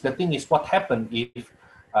thing is what happened if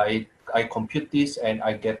I compute this and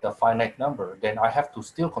I get the finite number, then I have to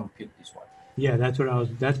still compute this one. Yeah, that's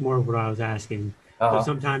more of what I was asking. So Uh-huh.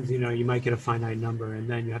 sometimes, you might get a finite number and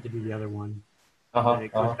then you have to do the other one. And Uh-huh. then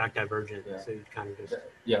it comes Uh-huh. back divergent. Yeah. So you kind of just,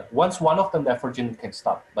 Yeah. Once one of them divergent, you can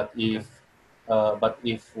stop. But if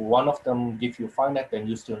one of them gives you finite, then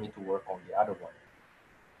you still need to work on the other one.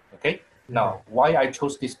 Okay. Now, why I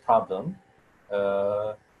chose this problem?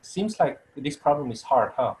 Seems like this problem is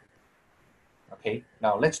hard, huh? Okay.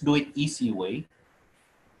 Now let's do it easy way.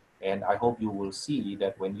 And I hope you will see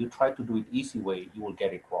that when you try to do it easy way, you will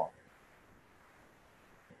get it wrong.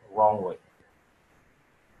 Wrong way.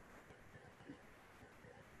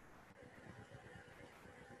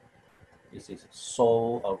 This is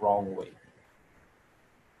so a wrong way.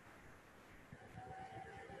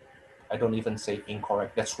 I don't even say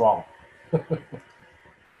incorrect, that's wrong.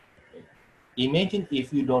 Imagine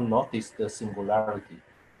if you don't notice the singularity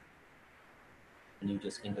and you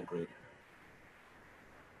just integrate it.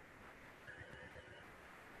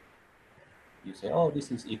 You say, oh,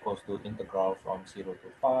 this is equals to integral from 0 to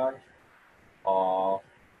 5 of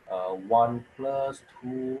 1 plus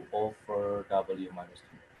 2 over w minus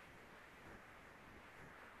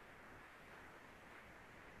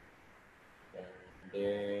 2. And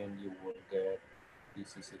then you will get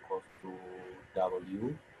this is equals to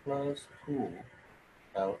w plus 2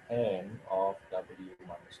 ln of w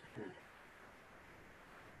minus 2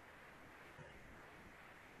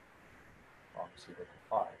 from 0 to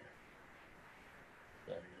 5.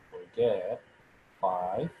 Then you will get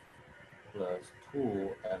 5 plus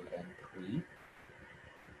 2 ln 3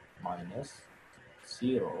 minus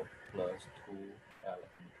 0 plus 2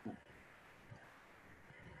 ln 2.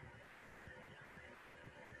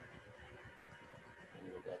 And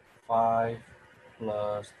you will get 5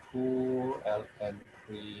 plus 2 ln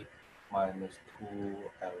 3 minus 2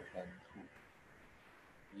 ln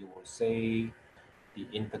 2. You will say the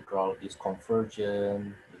integral is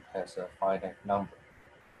convergent, it has a finite number.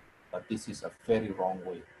 But this is a very wrong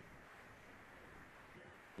way.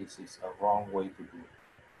 This is a wrong way to do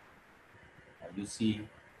it. You see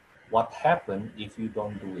what happens if you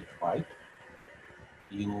don't do it right.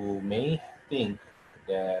 You may think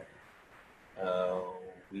that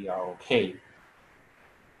we are okay,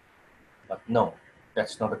 but no,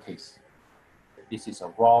 that's not the case. This is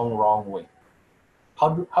a wrong way. How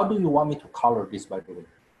do you want me to color this, by the way,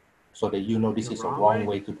 so that you know this The is a wrong wrong way?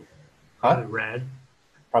 way to do? probably red.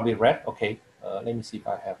 Probably red. Okay. Let me see if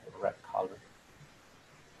I have the red color.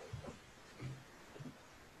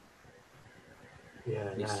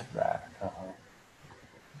 Yeah, This that. red.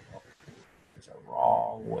 Okay. It's a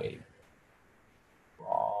wrong way.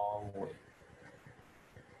 Wrong way.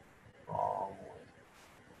 Wrong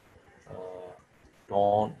way.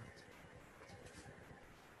 Don't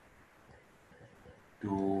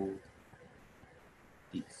do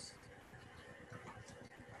this.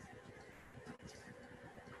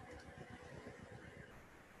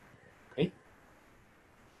 Okay.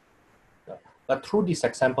 But through this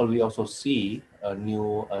example, we also see a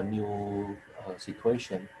new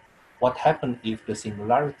situation. What happens if the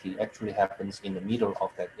singularity actually happens in the middle of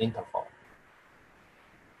that interval?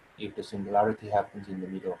 If the singularity happens in the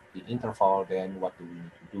middle of the interval, then what do we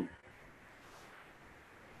need to do?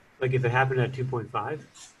 Like if it happened at 2.5?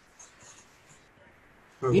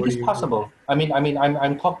 It is possible. I mean,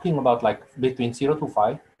 I'm talking about like between 0 to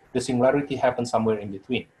 5, the singularity happens somewhere in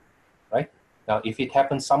between, right? Now, if it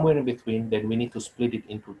happens somewhere in between, then we need to split it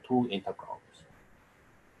into two integrals.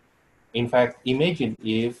 In fact, imagine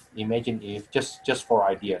if just for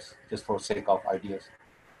ideas, just for sake of ideas,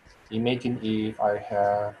 imagine if I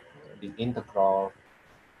have the integral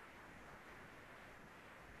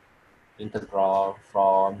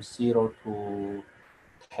from 0 to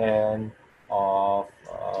 10 of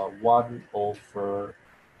 1 over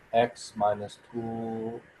x minus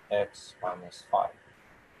 2 x minus 5.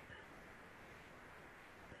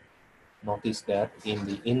 Notice that in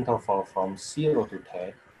the interval from 0 to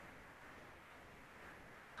 10,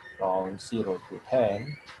 from 0 to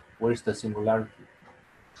 10, where's the singularity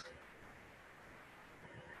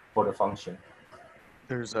for the function?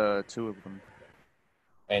 There's two of them,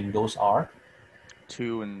 And those are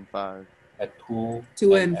 2 and 5. at 2,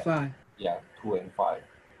 2 and 5. Yeah, 2 and 5.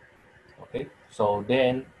 Okay, so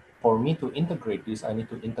then for me to integrate this, I need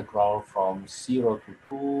to integral from 0 to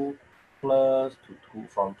 2 plus to 2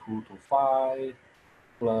 from 2 to 5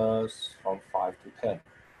 plus from 5 to 10.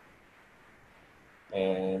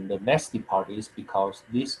 And the nasty part is because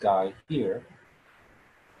this guy here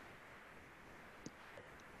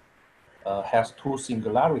has two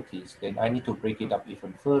singularities, then I need to break it up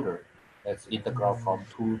even further. That's integral from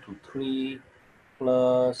 2 to 3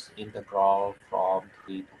 plus integral from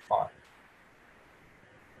 3 to 5.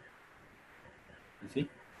 see?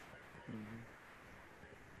 Mhm.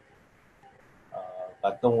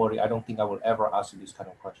 But don't worry, I don't think I will ever ask you this kind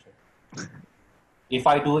of question. If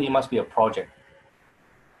I do, it must be a project.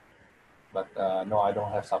 But no, I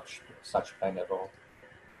don't have such plan at all.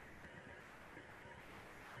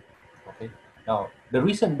 Okay. Now the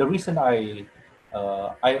reason I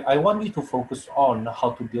want you to focus on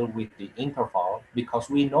how to deal with the interval because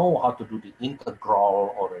we know how to do the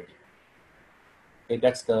integral already. Okay,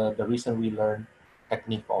 that's the reason we learn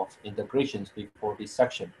technique of integrations before this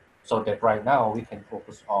section, so that right now we can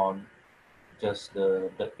focus on just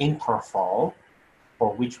the interval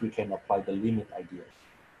for which we can apply the limit idea.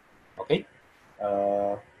 Okay.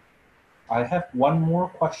 I have one more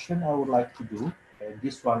question I would like to do, and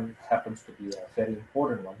this one happens to be a very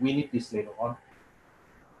important one. We need this later on.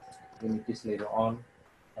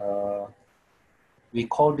 We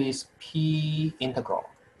call this P integral.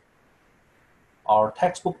 Our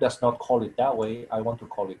textbook does not call it that way. I want to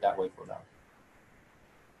call it that way for now.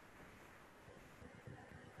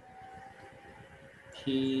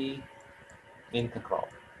 P integral.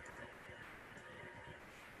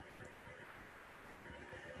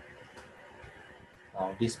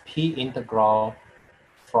 Now this P integral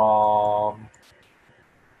from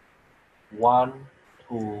 1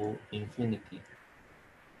 to infinity.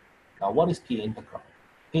 Now what is P integral?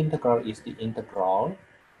 P integral is the integral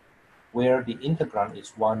where the integrand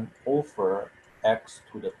is 1 over x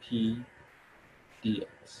to the p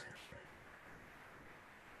dx.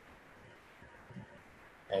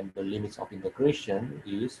 And the limits of integration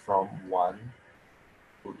is from 1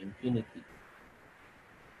 to infinity.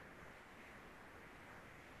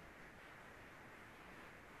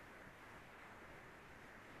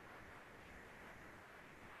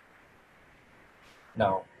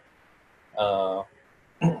 Now,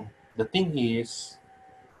 the thing is,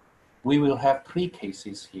 we will have 3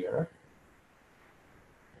 cases here.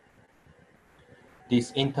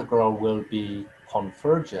 This integral will be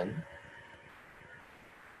convergent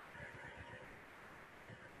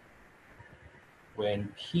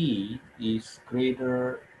when p is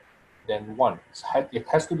greater than 1. It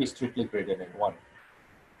has to be strictly greater than 1.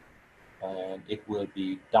 And it will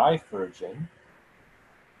be divergent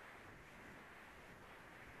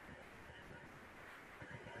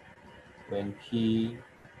when p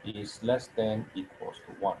is less than equals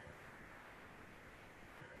to 1.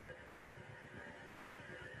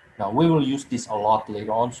 Now we will use this a lot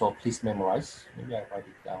later on, so please memorize. Maybe I write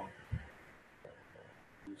it down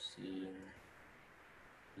using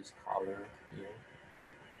this color here.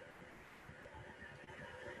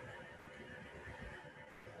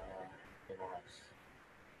 Memorize.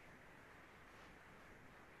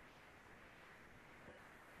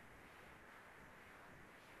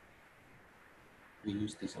 We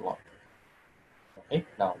use this a lot. Okay,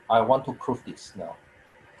 now I want to prove this now.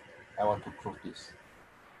 I want to prove this.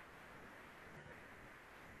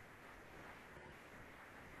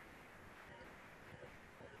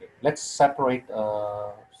 Okay, let's separate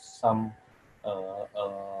some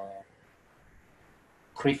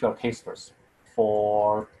trivial case first.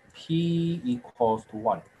 For p equals to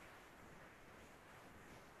 1.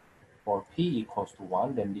 For p equals to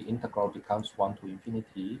 1, then the integral becomes 1 to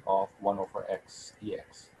infinity of 1 over x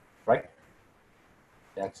dx, right?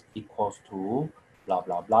 That's equals to blah,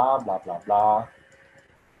 blah, blah, blah, blah, blah.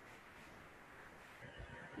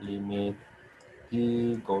 Limit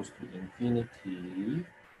p goes to infinity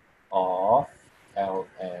of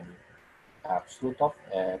ln absolute of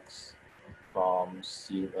x from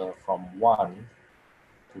 1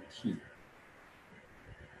 to t.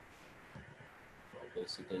 So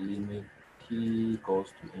basically, limit p goes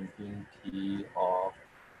to infinity of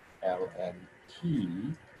ln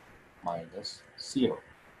t minus 0.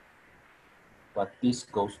 But this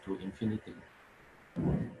goes to infinity.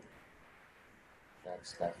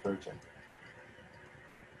 That's divergent.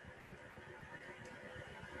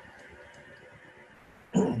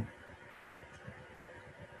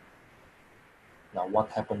 Now what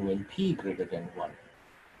happened when p greater than 1?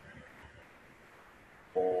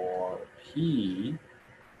 For p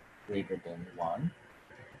greater than 1,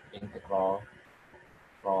 integral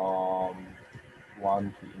from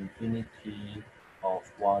 1 to infinity of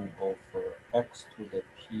 1 over x to the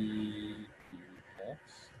p dx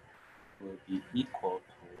will be equal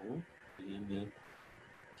to limit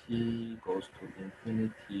t goes to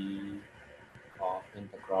infinity of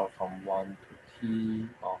integral from 1 to t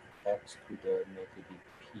of x to the negative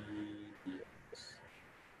p dx.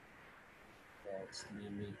 That's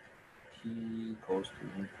limit t goes to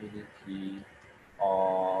infinity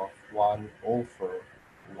of 1 over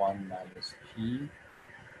 1 minus p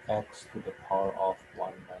x to the power of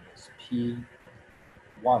 1 minus p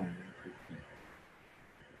 1 to p.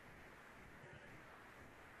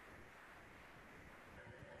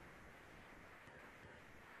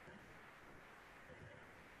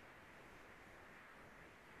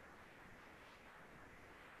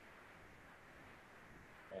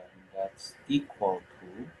 And that's equal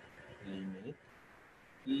to limit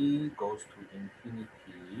p goes to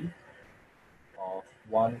infinity of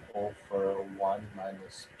 1 over 1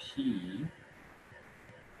 minus p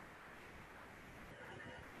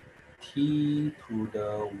t to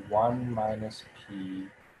the 1 minus p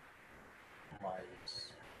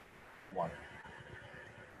minus 1.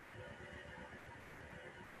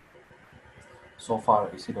 So far,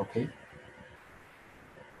 is it okay?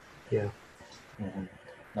 Yeah. Mhm.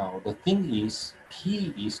 Now, the thing is,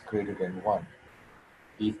 p is greater than 1.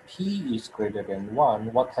 If p is greater than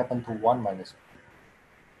 1, what happened to 1 minus p?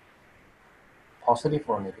 Positive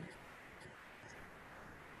or negative?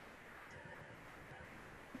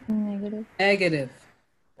 Negative. Negative.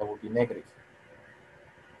 That would be negative.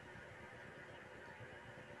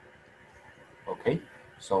 Okay,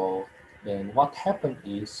 so then what happened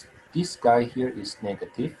is this guy here is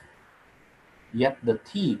negative, yet the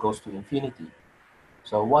t goes to infinity.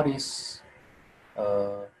 So what is,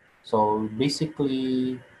 so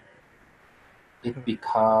basically it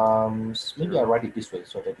becomes, maybe I write it this way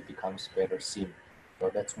so that it becomes better seen. So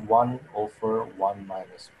that's 1 over 1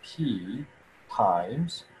 minus p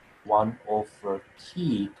times 1 over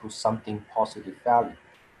t to something positive value.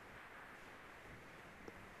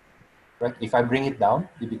 Right? If I bring it down,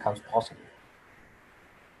 it becomes positive.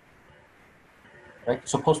 Right?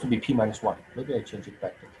 It's supposed to be p minus 1. Maybe I change it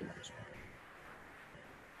back to p minus 1.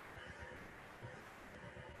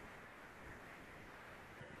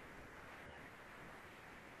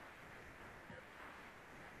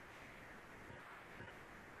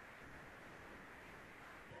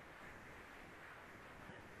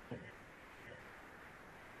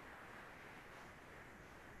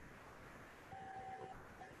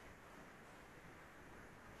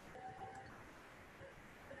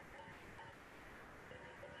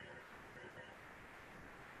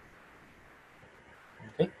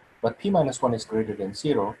 Okay, but p minus 1 is greater than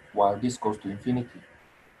 0, while this goes to infinity.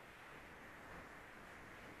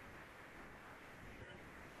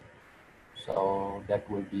 So that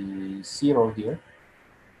will be 0 here.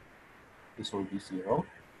 This will be 0.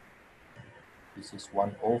 This is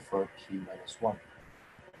 1 over p minus 1.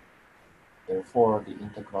 Therefore, the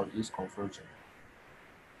integral is convergent.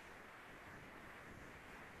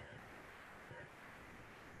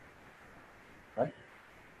 Right?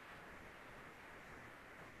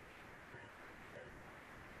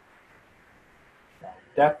 Now,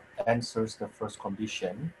 that answers the first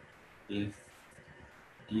condition. If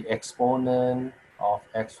the exponent of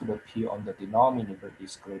x to the p on the denominator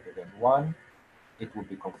is greater than 1, it will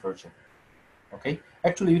be convergent. Okay,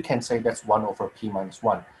 actually you can say that's 1 over p minus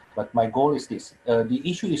 1, but my goal is this. The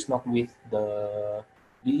issue is not with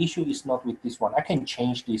this one. I can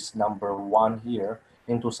change this number 1 here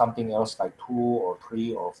into something else like 2 or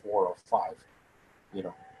 3 or 4 or 5. You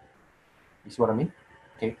know, you see what I mean?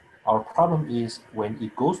 Okay, our problem is when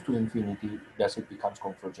it goes to infinity, does it becomes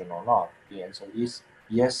convergent or not? The answer is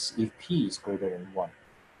yes, if p is greater than 1.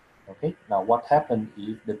 Okay, now what happens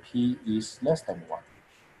if the p is less than 1?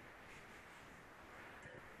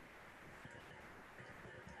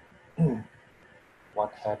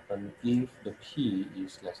 What happens if the p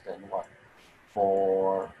is less than 1?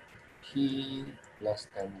 For p less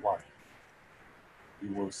than 1,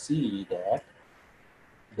 you will see that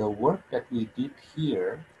the work that we did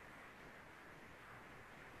here,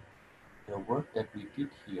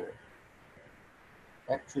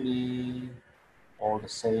 actually all the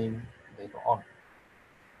same later on.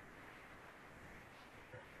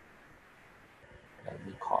 Let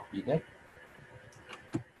me copy that.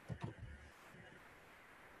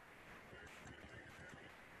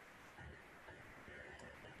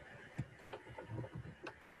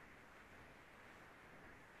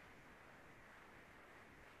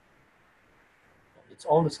 It's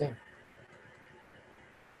all the same.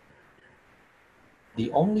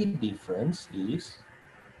 The only difference is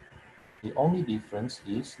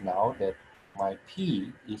now that my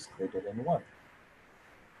p is greater than 1.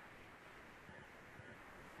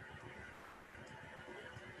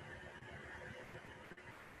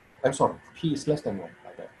 I'm sorry, p is less than 1.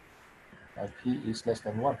 My bad. My p is less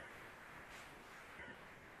than 1.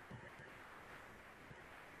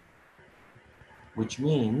 Which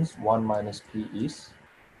means 1 minus p is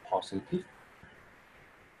positive,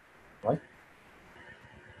 right?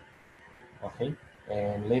 Okay,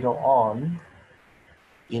 and later on,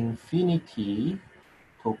 infinity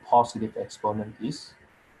to positive exponent is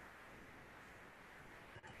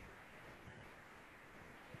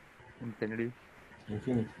Infinity.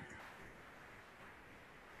 Infinity.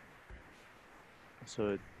 So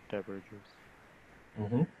it diverges.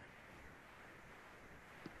 Mm-hmm.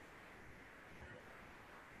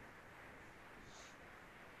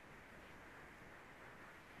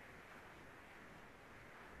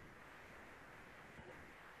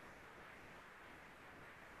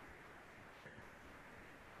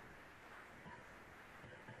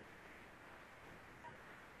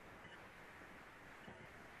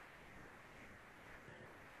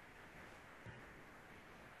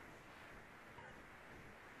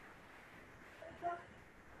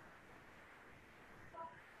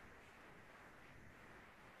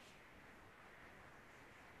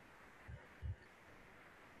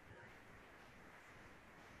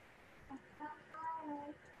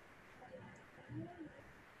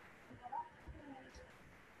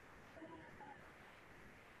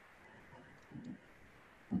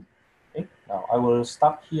 Okay. Now I will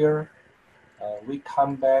stop here. We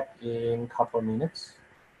come back in a couple of minutes.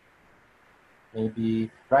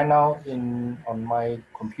 Maybe right now on my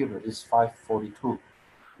computer is 5:42.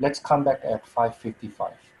 Let's come back at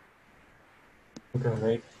 5:55. Okay.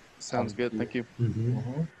 Right? Sounds good. Until- Thank you. Mm-hmm.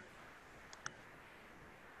 Mhm.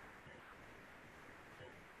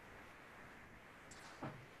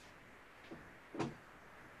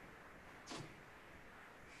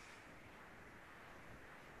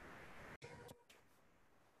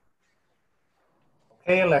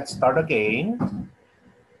 Okay, let's start again.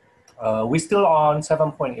 We're still on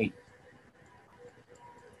 7.8.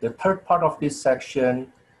 The third part of this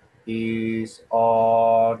section is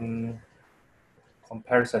on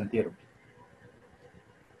comparison theorem.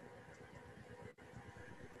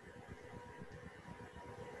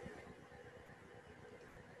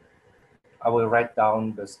 I will write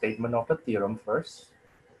down the statement of the theorem first,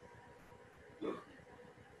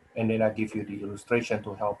 and then I give you the illustration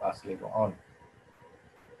to help us later on.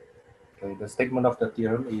 Okay, the statement of the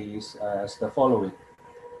theorem is as the following.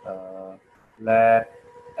 Let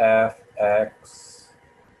fx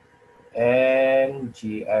and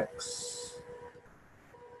gx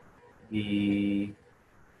be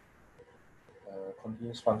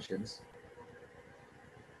continuous functions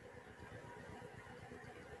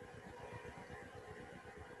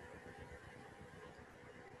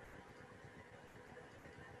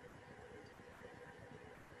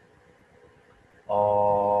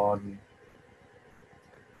on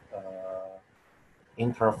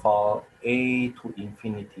interval a to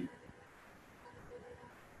infinity.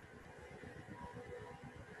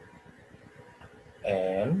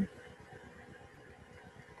 And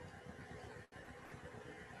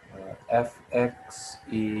fx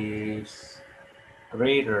is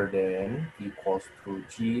greater than equals to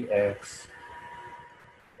gx,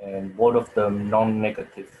 and both of them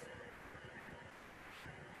non-negative.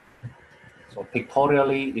 So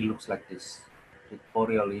pictorially, it looks like this.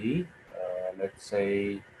 Pictorially, let's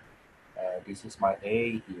say this is my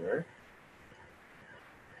A here.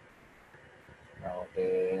 Now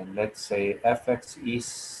then, let's say fx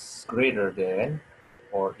is greater than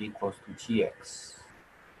or equals to gx,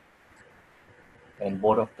 and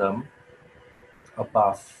both of them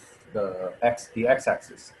above the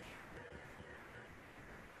x-axis.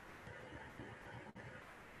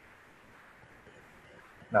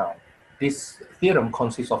 Now, this theorem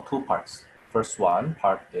consists of two parts. First one,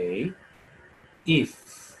 part A,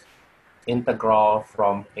 if integral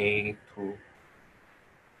from a to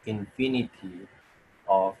infinity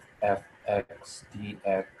of fx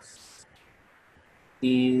dx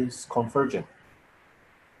is convergent.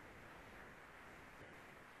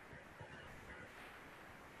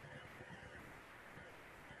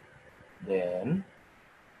 Then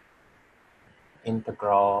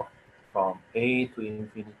integral from a to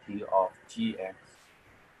infinity of gx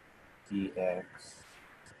dx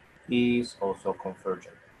is also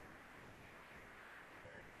convergent.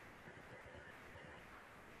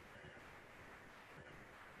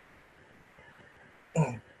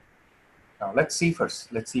 Now let's see first.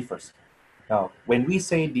 Now, when we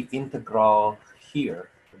say the integral here,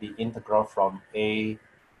 the integral from a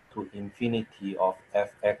to infinity of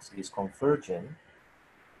fx is convergent,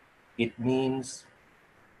 it means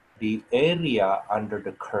the area under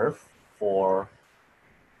the curve for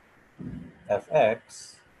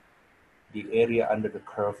fx, the area under the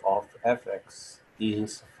curve of fx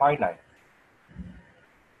is finite.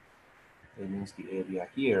 It means the area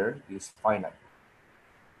here is finite.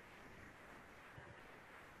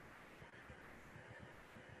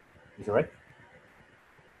 Is that right?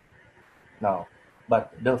 Now,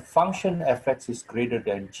 but the function fx is greater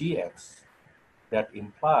than gx. That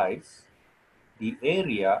implies the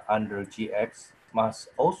area under gx must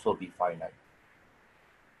also be finite.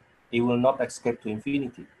 It will not escape to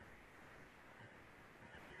infinity.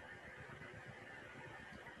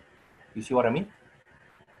 You see what I mean?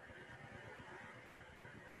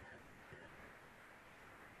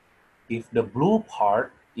 If the blue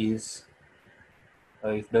part is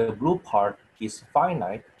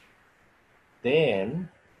finite, then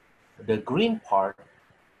the green part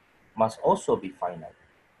must also be finite.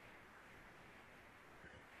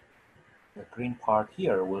 The green part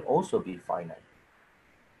here will also be finite.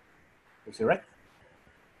 Is it right?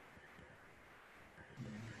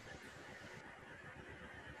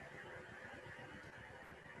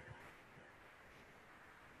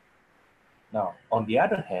 Now, on the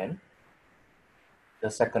other hand, the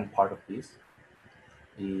second part of this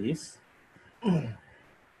is, I need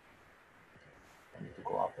to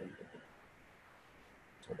go up a little bit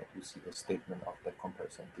so that you see the statement of the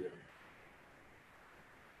comparison theory.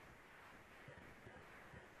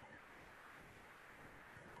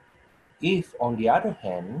 If, on the other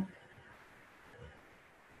hand,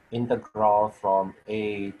 integral from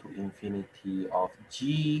a to infinity of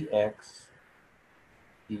gx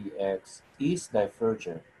dx is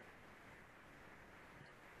divergent,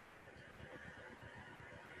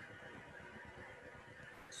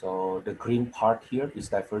 so the green part here is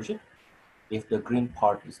divergent. If the green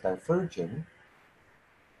part is divergent,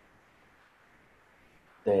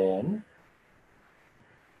 then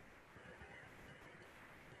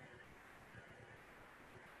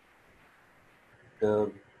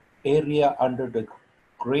the area under the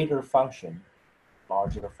greater function,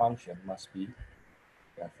 larger function, must be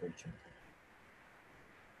divergent.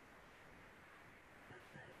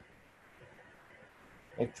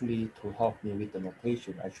 Actually, to help me with the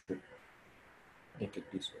notation, I should make it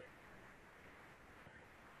this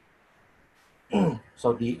way.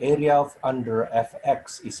 So the area of under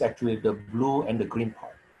fx is actually the blue and the green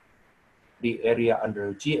part. The area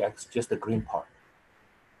under gx, just the green part.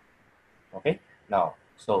 Okay, now,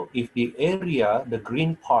 so if the area, the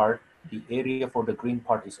green part, the area for the green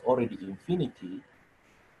part is already infinity,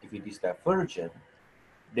 if it is divergent,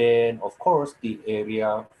 then of course the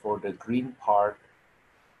area for the green part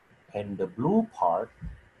and the blue part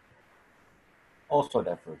also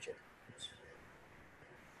divergent.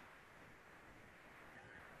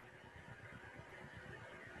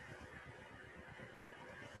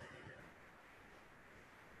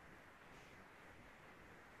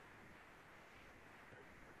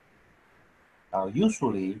 Now,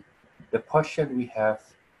 usually the question we have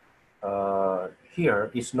here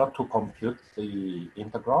is not to compute the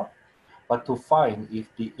integral, but to find if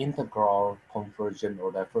the integral convergent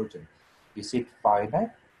or divergent. Is it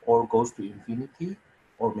finite or goes to infinity,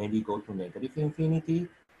 or maybe go to negative infinity,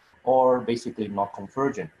 or basically not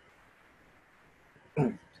convergent?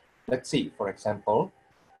 Let's see, for example,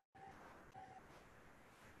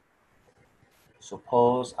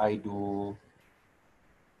 suppose I do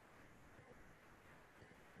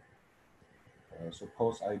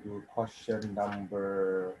question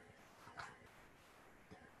number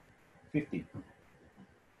 50.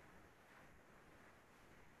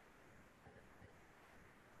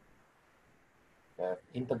 The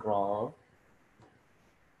integral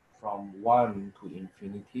from 1 to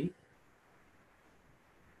infinity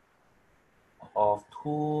of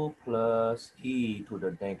 2 plus e to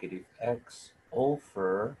the negative x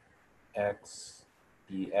over x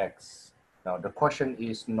dx. Now the question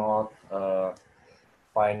is not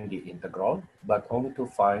find the integral, but only to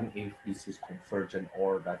find if this is convergent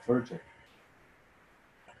or divergent.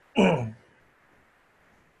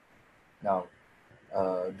 Now,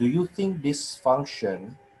 do you think this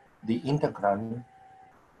function, the integrand,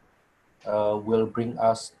 will bring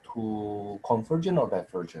us to convergent or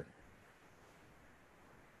divergent?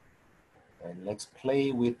 And let's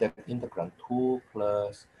play with that integrand, 2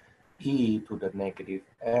 plus e to the negative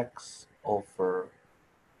x over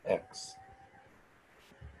x.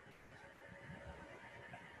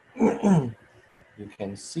 You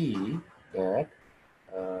can see that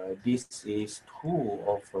this is 2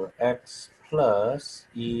 over x plus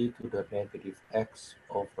e to the negative x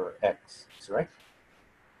over x, is right?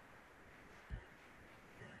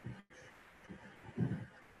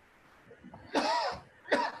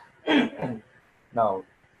 Now,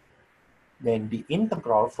 then the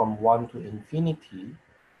integral from 1 to infinity,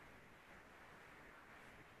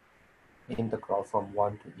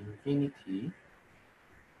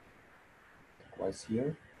 likewise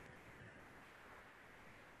here.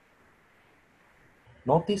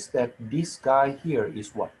 Notice that this guy here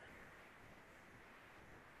is what?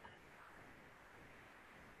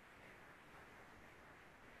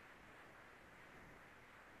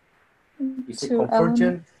 Is it to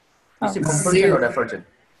convergent? Is it convergent Zero. or divergent?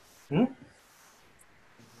 Hmm?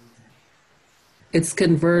 It's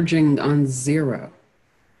converging on 0.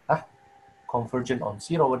 Ah, convergent on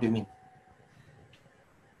 0, what do you mean?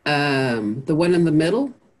 The one in the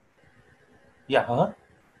middle? Yeah, huh?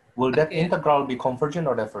 Will that Okay. integral be convergent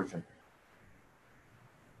or divergent?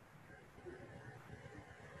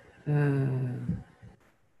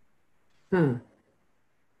 Huh.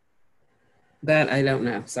 That I don't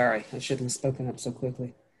know. Sorry, I shouldn't have spoken up so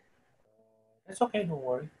quickly. It's okay, don't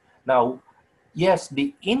worry. Now, yes,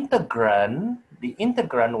 the integrand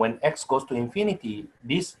when x goes to infinity,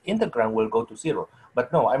 this integrand will go to 0.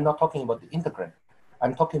 But no, I'm not talking about the integrand.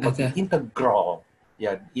 I'm talking about the Okay. integral.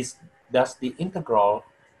 Yeah, does the integral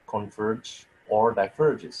converge or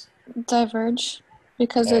diverges? diverge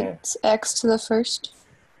because And it's x to the first.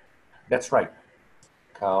 that's right,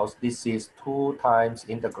 because this is 2 times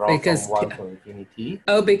integral Because from 1 to infinity.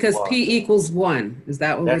 oh, because Well, p equals 1. Is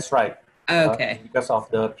that what that's right. Okay. Because of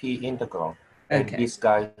the p integral. And Okay. this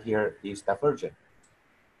guy here is divergent,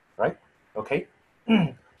 right? Okay.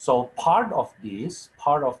 So part of this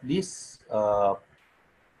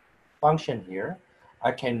function here,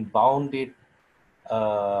 I can bound it.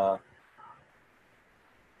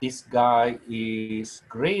 This guy is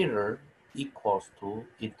greater equals to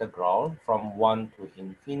integral from 1 to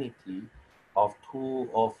infinity of 2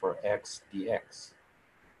 over x dx,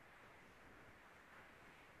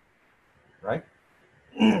 right?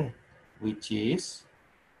 Which is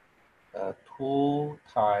 2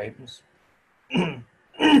 times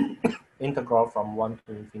integral from 1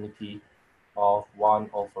 to infinity of 1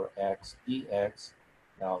 over x dx.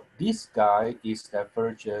 Now this guy is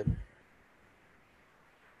divergent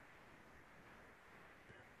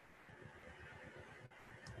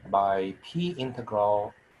by p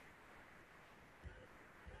integral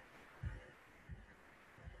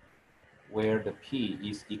where the p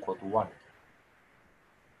is equal to 1.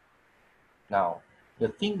 Now, the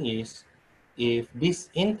thing is, if this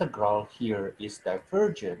integral here is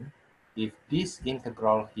divergent,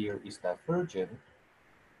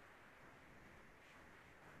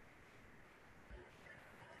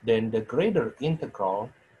 then the greater integral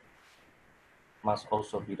must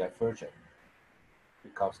also be divergent,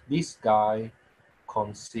 because this guy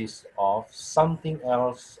consists of something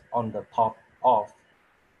else on the top of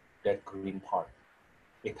that green part.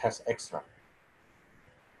 It has extra.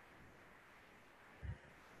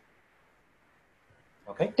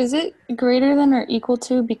 Okay? Is it greater than or equal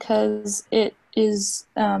to because it is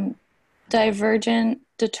divergent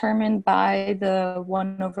determined by the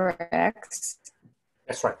 1 over x?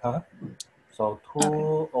 That's right. So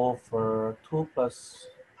 2 over 2 plus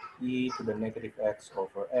e to the negative x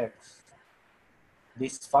over x.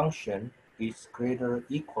 This function is greater or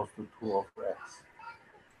equal to 2 over x.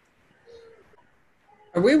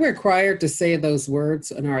 Are we required to say those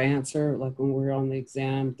words in our answer, like when we're on the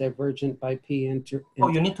exam, divergent by p inter? Oh,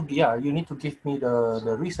 you need to give me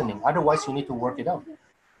the reasoning. Otherwise, you need to work it out.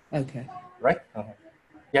 Okay. Right?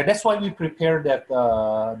 Yeah, that's why we prepared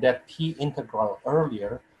that p integral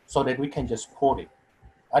earlier, so that we can just quote it.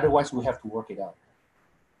 Otherwise, we have to work it out.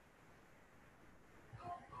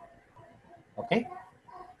 Okay?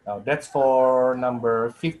 Now that's for number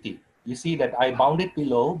 50. You see that I bounded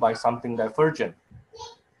below by something divergent.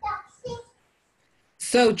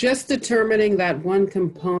 So just determining that one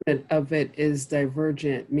component of it is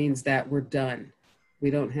divergent means that we're done.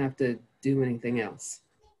 We don't have to do anything else.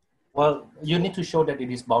 Well, you need to show that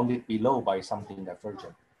it is bounded below by something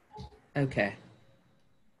divergent. Okay.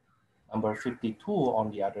 Number 52,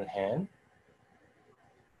 on the other hand,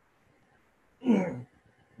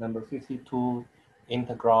 number 52,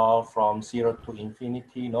 integral from 0 to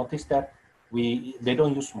infinity. Notice that they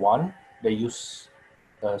don't use 1, they use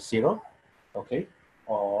 0, okay,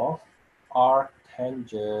 of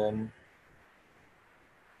arctangent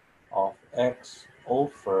of x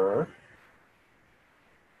over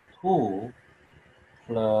 2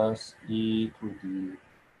 plus e to the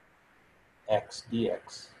x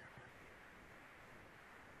dx.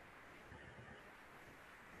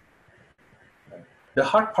 The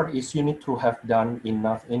hard part is you need to have done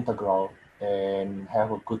enough integral and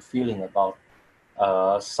have a good feeling about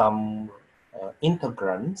some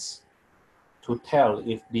integrands to tell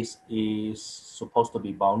if this is supposed to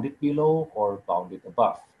be bounded below or bounded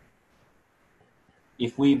above.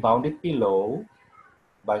 If we bound it below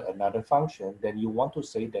by another function, then you want to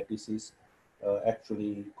say that this is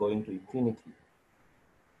actually going to infinity,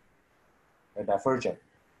 a divergent.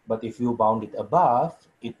 But if you bound it above,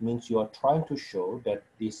 it means you are trying to show that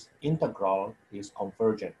this integral is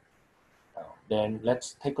convergent. Then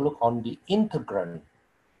let's take a look on the integrand.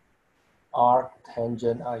 arc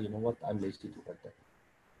tangent, you know what, I'm lazy to write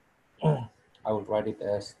that. I will write it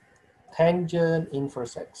as tangent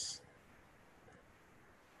inverse x.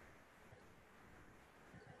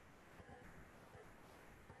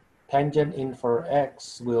 Tangent inverse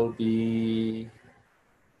x will be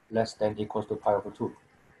less than equals to pi over 2.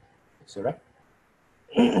 Is that right?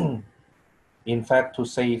 In fact, to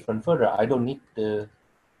say even further, I don't need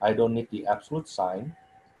the absolute sign.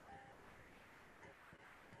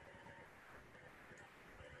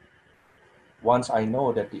 Once I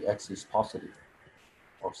know that the x is positive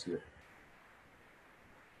or 0.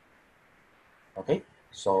 Okay,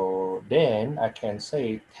 so then I can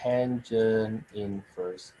say tangent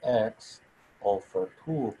inverse x over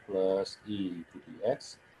 2 plus e to the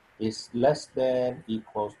x is less than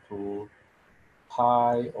equals to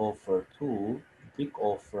pi over 2 big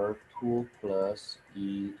over 2 plus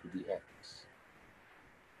e to the x.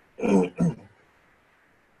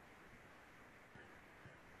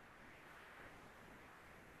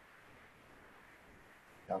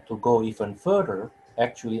 Now to go even further,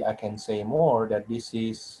 actually I can say more that this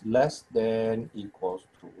is less than equals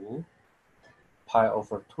to pi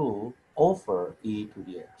over 2 over e to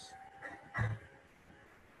the x.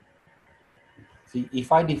 See,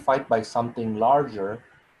 if I divide by something larger,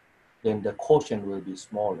 then the quotient will be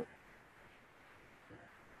smaller.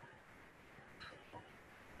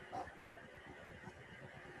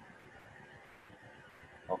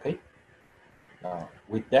 Okay? Now,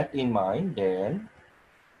 with that in mind, then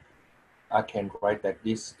I can write that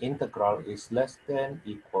this integral is less than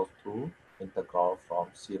equal to integral from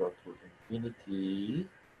 0 to infinity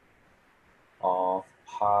of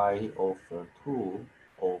pi over 2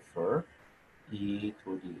 over e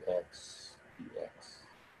to the x dx.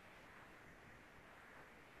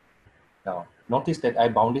 Now, notice that I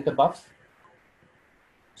bounded above.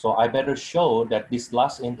 So I better show that this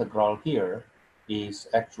last integral here is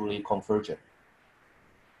actually convergent.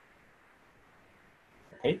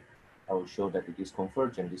 Okay, I will show that it is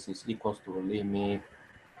convergent. This is equals to a limit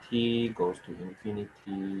t goes to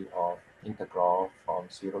infinity of integral from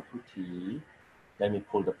 0 to t. Let me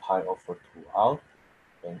pull the pi over 2 out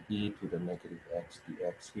and e to the negative x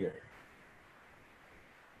dx here.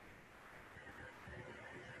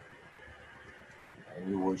 And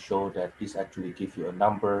you will show that this actually gives you a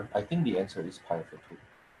number. I think the answer is pi over 2.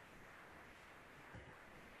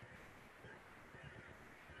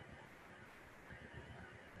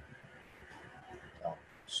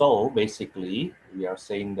 So basically, we are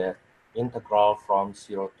saying that integral from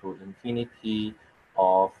 0 to infinity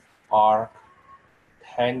of arc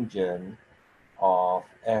tangent of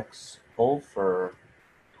x over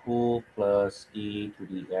 2 plus e to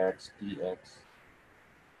the x dx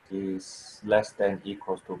is less than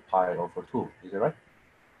equals to pi over 2. Is that right?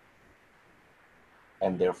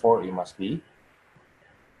 And therefore, it must be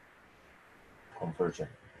convergent.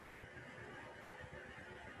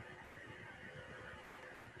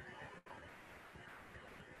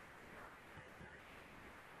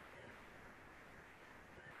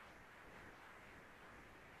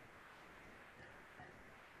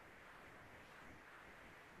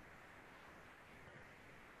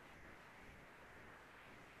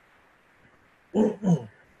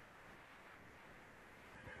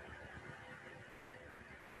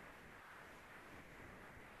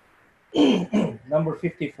 Number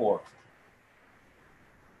 54.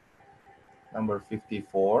 Number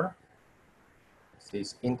 54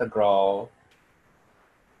 is integral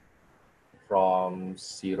from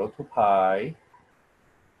 0 to pi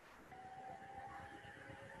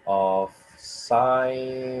of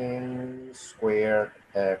sine squared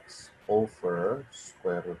x over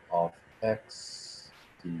square root of x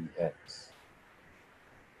dx.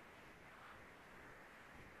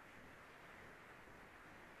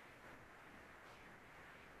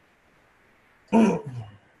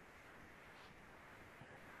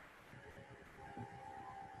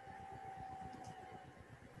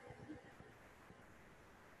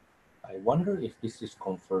 I wonder if this is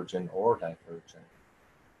convergent or divergent.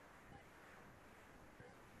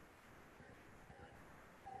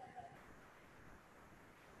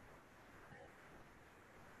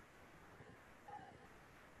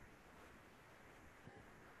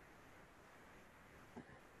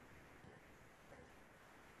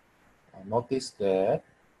 Notice that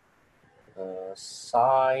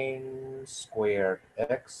sine squared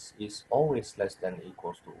x is always less than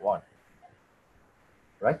equals to 1,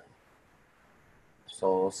 right?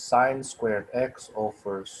 So sine squared x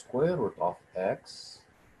over square root of x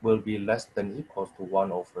will be less than equals to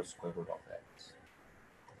 1 over square root of x.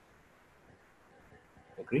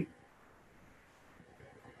 Agree?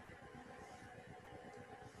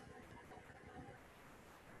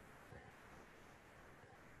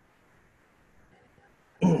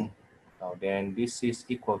 then this is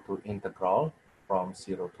equal to integral from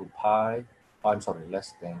 0 to pi, I'm sorry,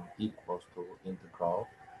 less than equals to integral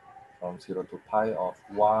from 0 to pi of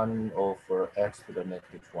 1 over x to the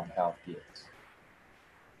negative 1/2 dx.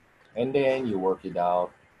 And then you work it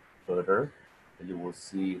out further, you will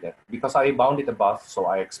see that because I bounded above, so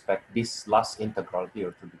I expect this last integral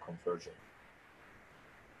here to be convergent.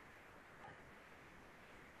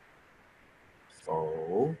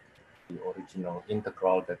 So the original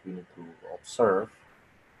integral that we need to observe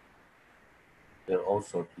will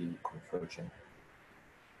also be convergent.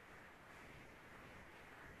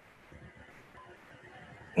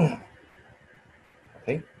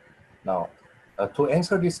 Okay, now to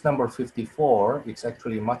answer this number 54, it's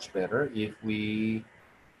actually much better if we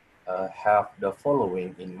have the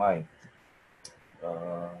following in mind.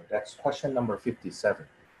 That's question number 57.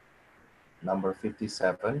 Number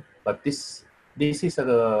 57, but this is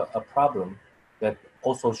a problem that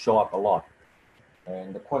also show up a lot.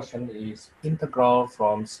 And the question is integral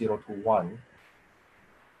from 0 to 1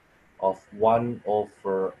 of 1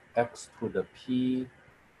 over x to the p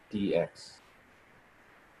dx.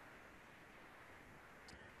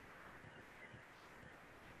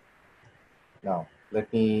 Now,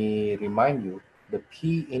 let me remind you, the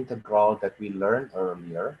p integral that we learned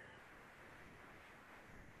earlier,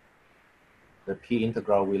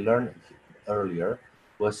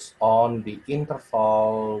 was on the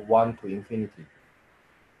interval 1 to infinity.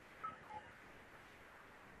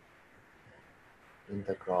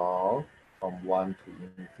 Integral from 1 to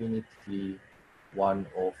infinity, 1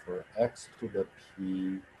 over x to the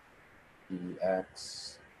p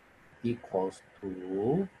dx equals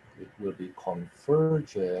to, it will be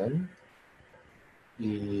convergent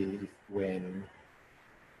if when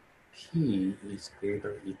p is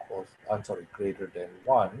greater than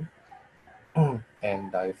 1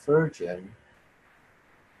 and divergent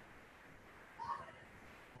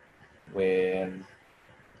when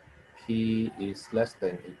p is less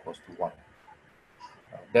than equals to 1.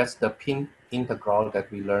 That's the p integral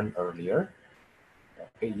that we learned earlier.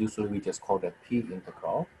 Okay, usually we just call that p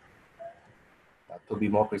integral. To be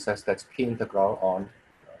more precise, that's p integral on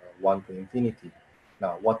 1 to infinity.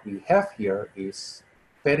 Now, what we have here is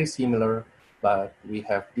very similar, but we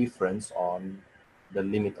have difference on the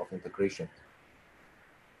limit of integration.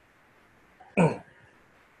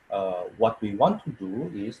 What we want to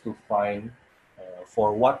do is to find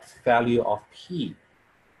for what value of p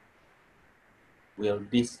will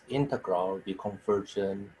this integral be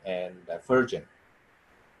convergent and divergent.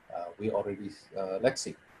 We already, let's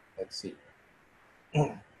see.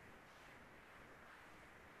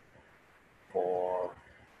 For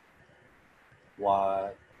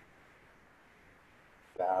what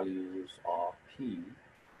values of p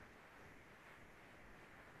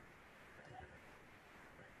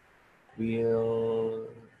will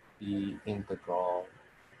the integral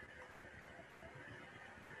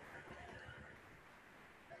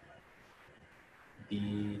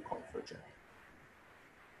be convergent.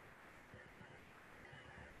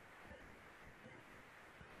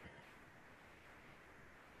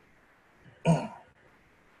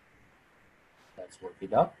 Let's work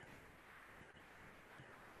it out.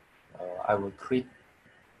 I will treat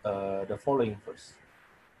the following first.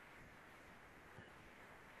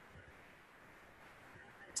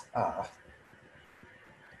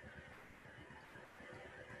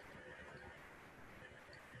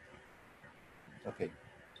 Okay,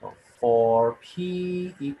 so for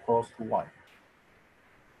p equals to 1,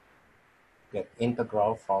 get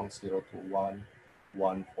integral from 0 to 1,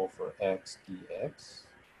 1 over x dx.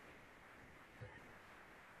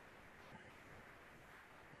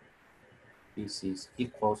 This is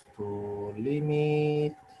equals to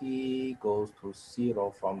limit t goes to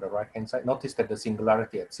 0 from the right hand side. Notice that the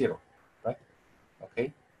singularity at 0, right?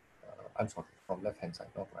 Okay, I'm sorry, from left hand side,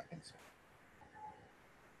 not right hand side.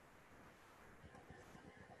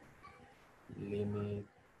 Limit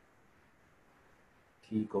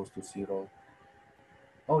t goes to 0.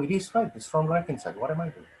 Oh, it is right, it's from right hand side. What am I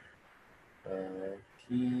doing?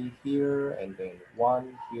 T here and then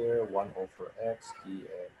 1 here, 1 over x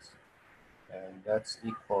dx. And that's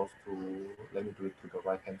equals to, let me do it to the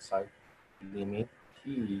right hand side, limit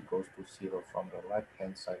t goes to 0 from the right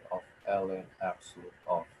hand side of ln absolute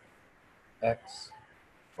of x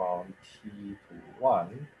from t to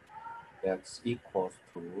 1, that's equals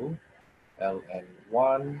to ln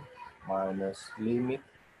 1 minus limit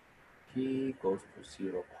t goes to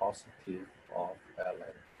 0 positive of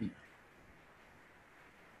ln t.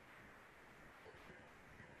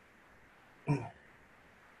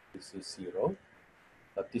 This is 0,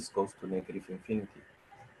 but this goes to negative infinity.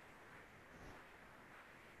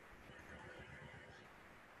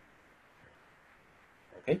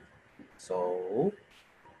 So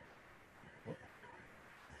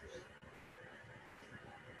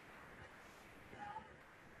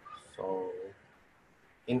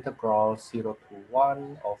integral 0 to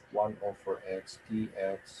 1 of 1 over x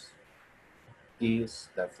dx is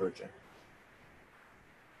divergent.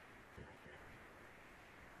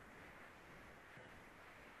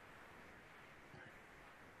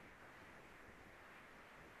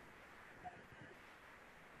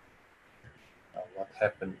 Now, what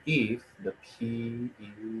happens if the p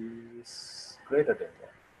is greater than 1?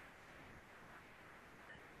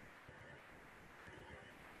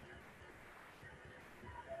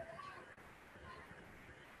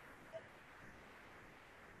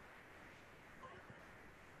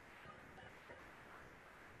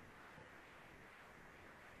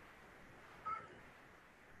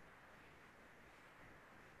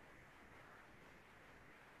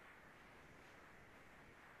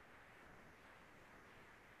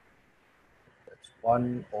 That's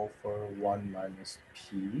 1 over 1 minus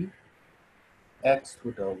p, x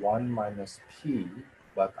to the 1 minus p,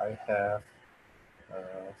 but I have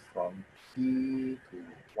from p to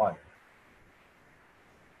 1.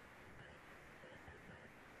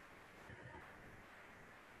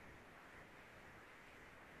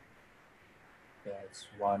 That's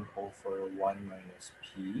 1 over 1 minus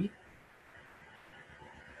p,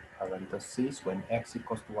 parentheses, when x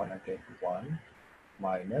equals to 1, I get 1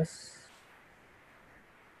 minus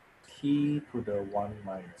t to the 1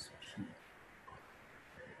 minus p.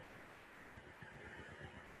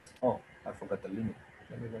 Oh, I forgot the limit.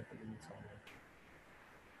 Let me write the limit somewhere.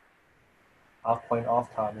 Half point off,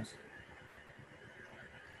 Thomas.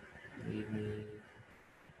 Limit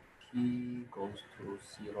p goes to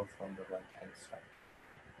 0 from the right hand side.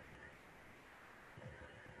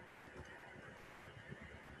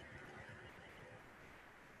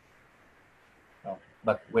 No,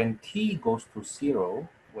 but when t goes to 0,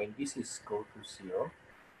 when this is go to 0,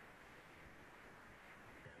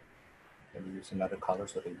 let me use another color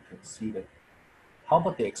so that you can see that. How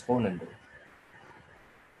about the exponent though?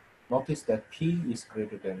 Notice that p is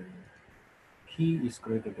greater than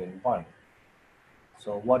 1.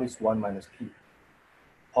 So what is 1 minus p?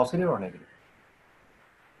 Positive or negative?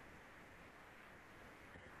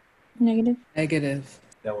 Negative. Negative.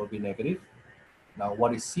 That will be negative. Now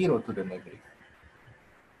what is 0 to the negative?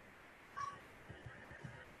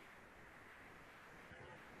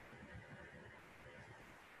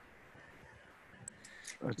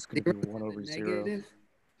 It's going to be 1 over 0. Negative.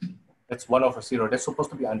 That's 1 over 0. That's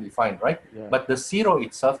supposed to be undefined, right? Yeah. But the 0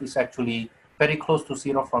 itself is actually very close to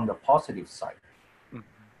 0 from the positive side.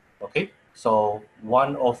 Mm-hmm. Okay, so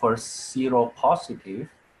 1 over 0 positive,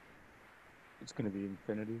 It's going to be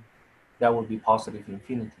infinity. that would be positive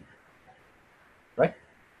infinity, right?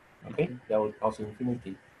 Okay, Mm-hmm. that would be positive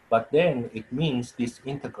infinity. But then it means this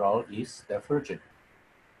integral is divergent.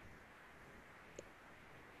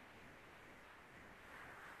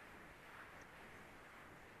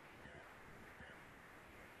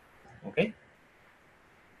 Okay,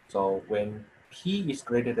 so when p is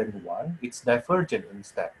greater than 1, it's divergent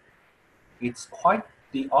instead. It's quite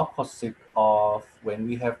the opposite of when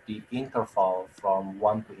we have the interval from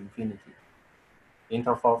 1 to infinity.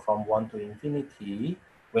 Interval from 1 to infinity,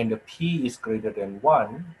 when the p is greater than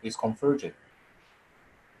 1, is convergent.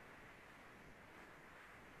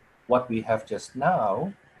 What we have just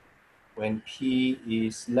now, when p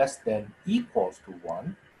is less than equals to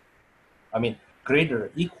 1, I mean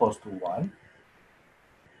greater equals to 1,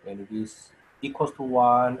 when it is equals to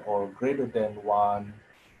 1 or greater than 1,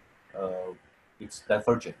 it's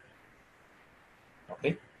divergent.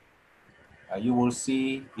 Okay? You will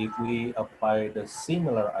see if we apply the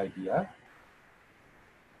similar idea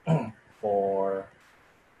for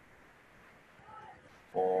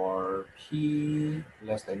p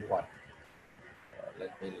less than 1.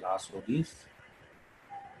 Let me lasso this.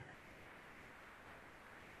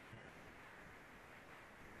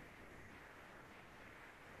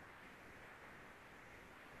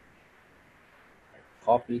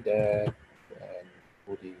 Copy that and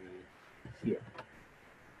put it here.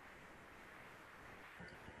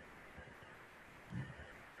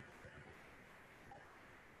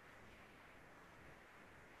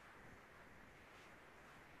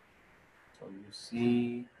 So you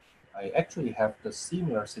see, I actually have the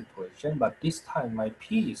similar situation, but this time my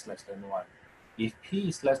p is less than 1. If p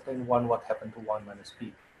is less than 1, what happened to 1 minus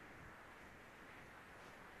p?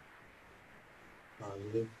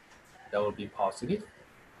 Positive. That will be positive.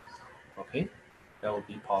 Okay, that will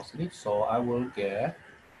be positive. So I will get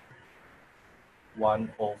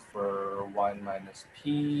 1 over 1 minus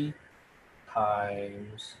p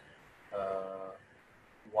times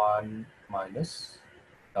 1 minus,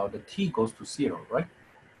 now the t goes to 0, right?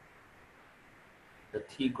 The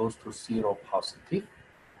t goes to 0 positive,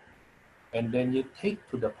 and then you take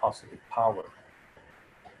to the positive power.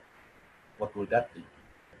 What will that be?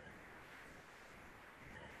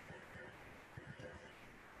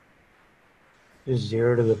 Is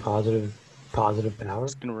 0 to the positive power?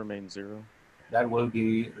 It's going to remain 0. That will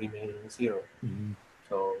be remaining 0. Mm-hmm.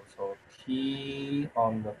 So t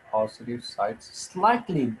on the positive side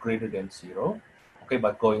slightly greater than 0, okay,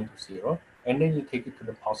 but going to 0, and then you take it to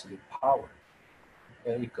the positive power,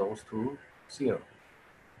 and it goes to 0.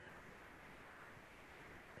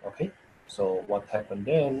 Okay, so what happened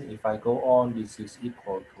then, if I go on, this is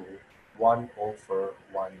equal to 1 over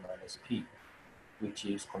 1 minus p, which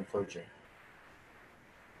is convergent.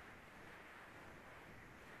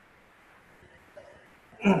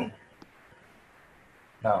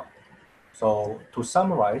 Now, so to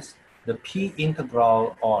summarize, the p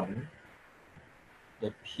integral on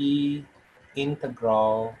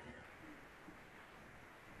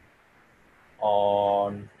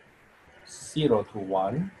 0 to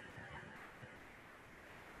 1,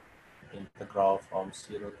 integral from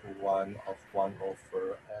 0 to 1 of 1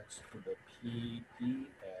 over x to the p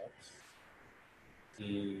dx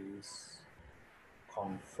is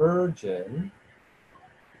convergent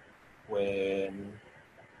when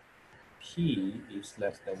p is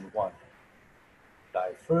less than 1,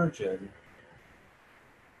 divergent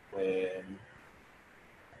when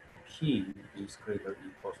p is greater or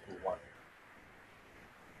equals to 1.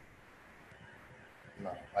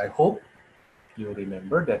 Now, I hope you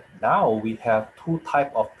remember that now we have two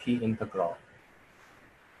types of p integral.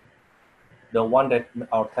 The one that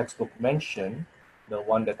our textbook mentioned,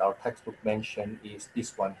 is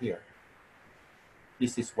this one here.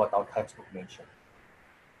 This is what our textbook mentioned.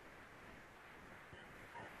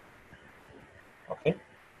 Okay,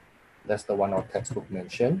 that's the one our textbook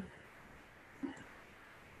mentioned.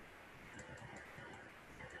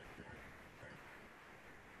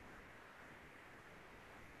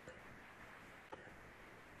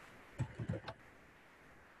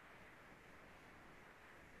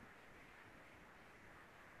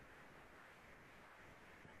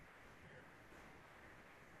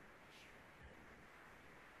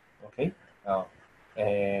 Okay,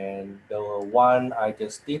 and the one I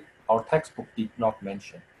just did, our textbook did not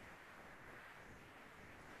mention.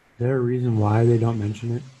 Is there a reason why they don't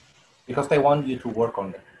mention it? Because they want you to work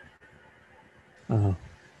on it. Oh.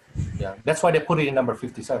 Yeah, that's why they put it in number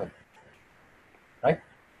 57, right?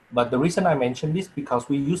 But the reason I mentioned this because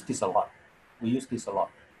we use this a lot.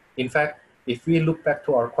 In fact, if we look back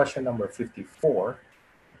to our question number 54,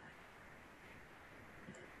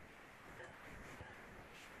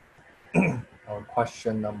 our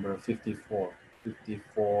question number 54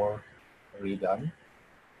 redone.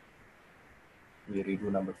 We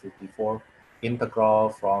redo number 54. Integral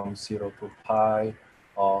from 0 to pi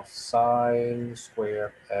of sine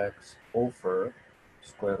squared x over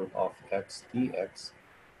square root of x dx.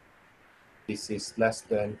 This is less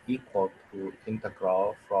than equal to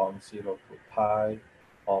integral from 0 to pi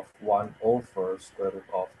of 1 over square root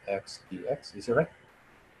of x dx. Is it right?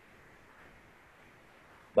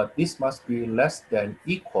 But this must be less than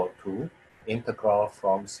equal to integral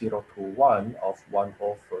from 0 to 1 of 1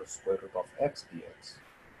 over square root of x dx.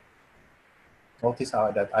 Notice how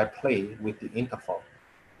that I play with the interval.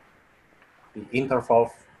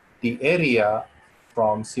 The area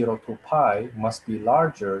from 0 to pi must be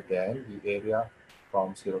larger than the area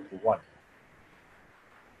from 0 to 1.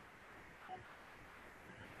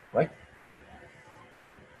 Right?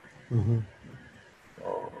 Mm-hmm.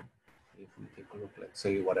 So if we take a look, let's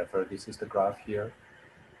say whatever, this is the graph here.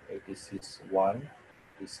 Okay, this is 1,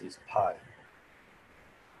 this is pi.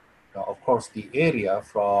 Now, of course, the area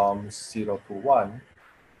from 0 to 1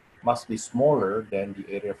 must be smaller than the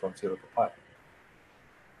area from 0 to pi.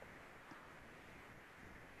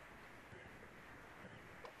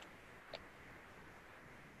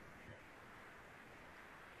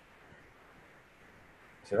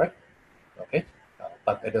 Is that right? Okay.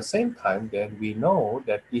 But at the same time, then we know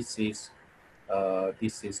that this is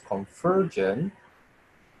convergent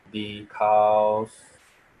because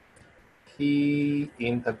p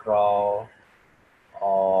integral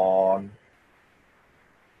on,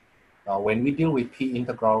 now when we deal with p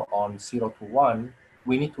integral on 0 to 1,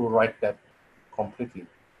 we need to write that completely.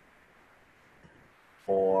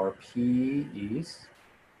 For p is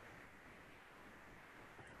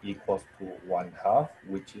equals to 1/2,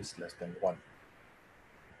 which is less than 1.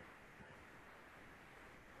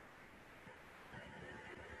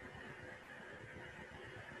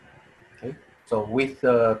 Okay, so with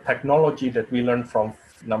the technology that we learned from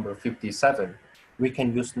number 57, we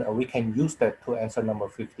can use that to answer number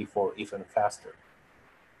 54 even faster.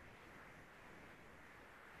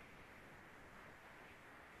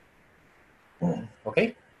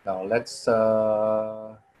 Okay, now let's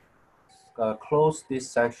close this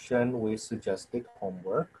section with suggested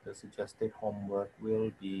homework. The suggested homework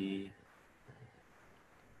will be,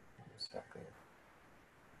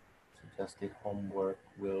 suggested homework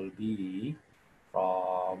will be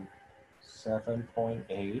from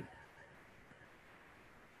 7.8,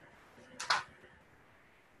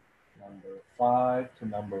 number 5 to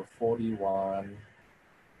number 41,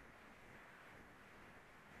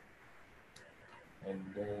 and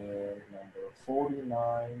then number 49 to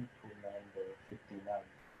number 59.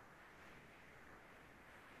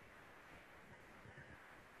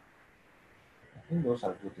 I think those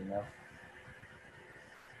are good enough.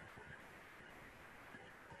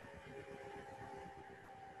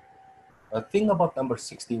 A thing about number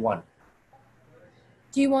 61.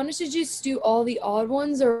 Do you want us to just do all the odd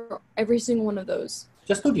ones or every single one of those?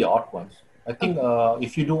 Just do the odd ones. I think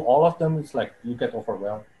if you do all of them, it's like you get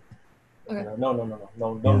overwhelmed. Okay. No,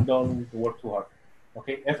 don't work too hard.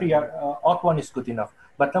 Okay, every odd one is good enough.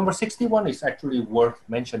 But number 61 is actually worth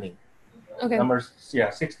mentioning. Okay.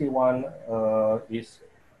 61 is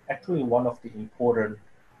actually one of the important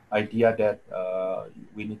idea that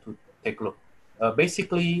we need to take a look.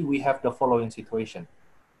 Basically, we have the following situation.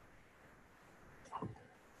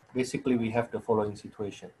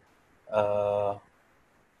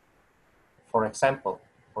 For example,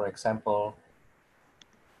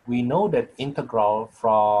 we know that integral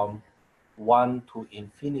from 1 to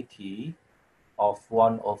infinity of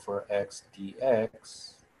 1 over x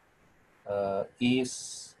dx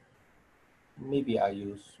is, maybe I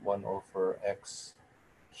use 1 over x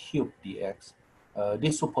cubed dx.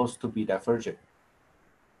 This is supposed to be divergent.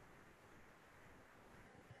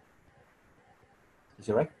 Is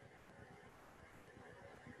it right?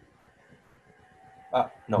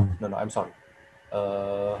 No, I'm sorry.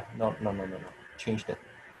 No. Change that.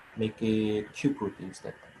 Make it cube root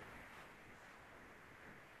instead.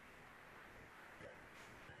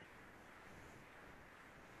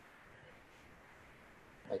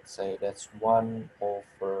 Let's say that's 1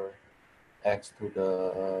 over x to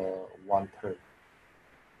the 1/3.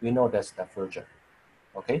 We know that's divergent.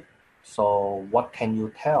 Okay, so what can you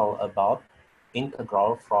tell about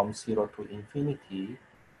integral from 0 to infinity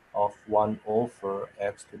of 1 over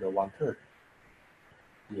x to the 1/3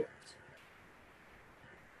 dx?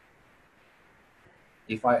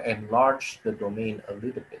 If I enlarge the domain a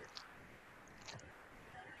little bit,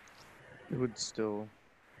 it would still.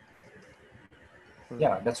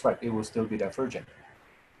 yeah, that's right, it will still be divergent.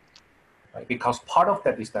 Right? Because part of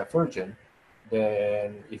that is divergent,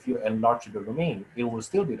 then if you enlarge the domain, it will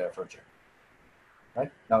still be divergent.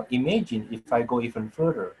 Right? Now imagine if I go even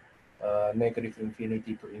further, negative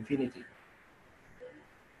infinity to infinity.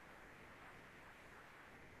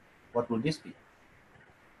 What will this be?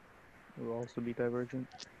 It will also be divergent.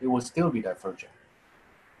 It will still be divergent.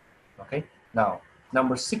 Okay. Now,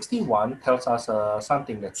 number 61 tells us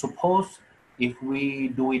something that suppose if we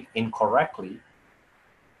do it incorrectly,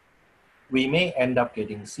 we may end up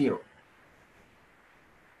getting 0.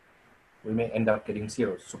 We may end up getting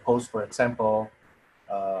 0. Suppose, for example,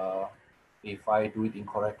 if I do it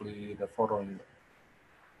incorrectly, the following,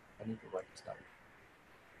 I need to write this down.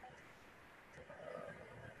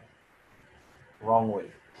 Wrong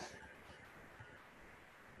way.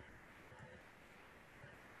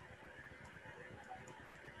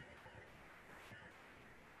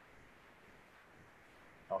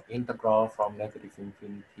 Now, integral from negative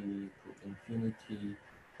infinity to infinity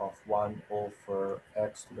of 1 over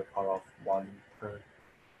x to the power of 1/3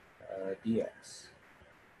 dx.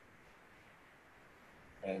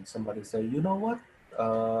 And somebody say, you know what?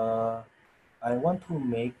 I want to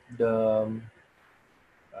make the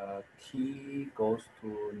t goes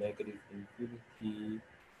to negative infinity.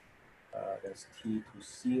 That's t to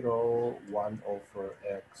 0, 1 over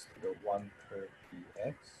x to the 1/3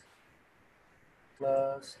 dx,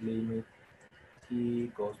 plus limit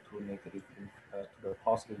t goes to negative to the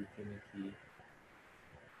positive infinity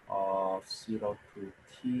of 0 to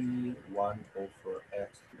t 1 over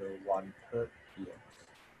x to the 1/3 dx.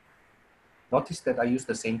 Notice that I use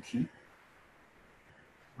the same t.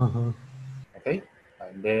 Okay,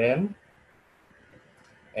 and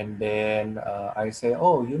then I say,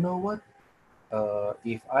 oh, you know what?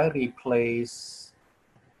 If I replace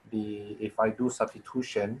if I do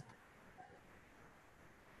substitution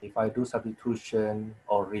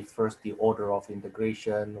or reverse the order of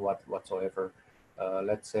integration, whatsoever,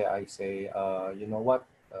 let's say I say, you know what,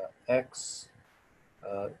 x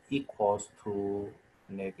equals to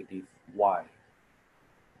negative y.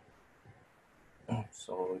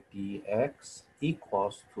 So dx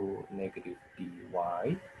equals to negative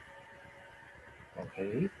dy.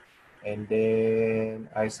 Okay, and then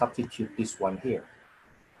I substitute this one here.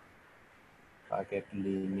 I get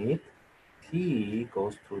limit t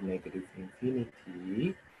goes to negative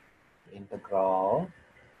infinity, integral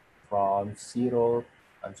from zero,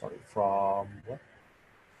 I'm sorry, from what?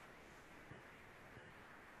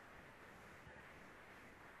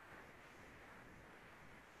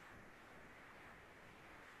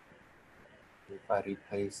 If I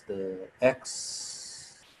replace the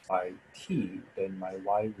x by t, then my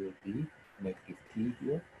y will be negative t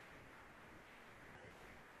here.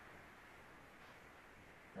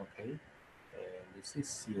 Okay, and this is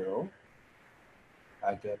 0.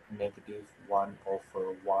 I get negative 1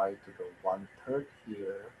 over y to the 1/3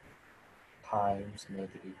 here times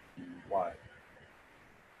negative dy.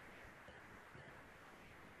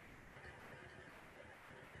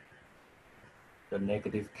 The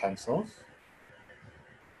negative cancels.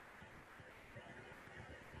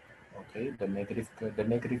 Okay, the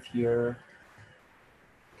negative here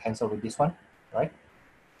cancel with this one, right?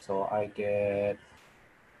 So I get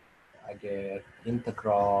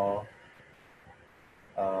integral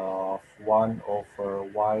of 1 over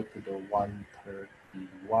y to the 1/3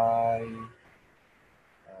 dy,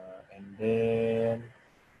 and then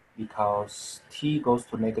because t goes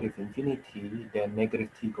to negative infinity, then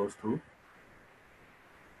negative t goes to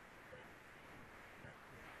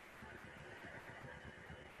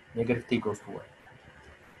what?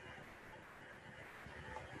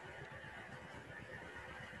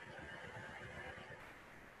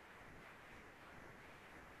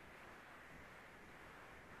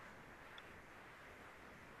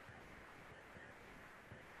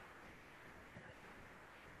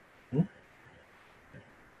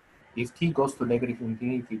 If t goes to negative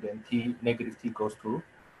infinity, then negative t goes to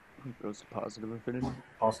It goes to positive infinity.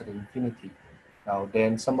 positive infinity. Now,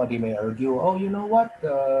 then somebody may argue, oh, you know what?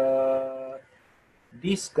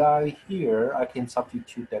 This guy here, I can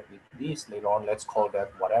substitute that with this later on. Let's call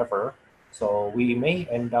that whatever. So we may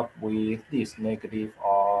end up with this negative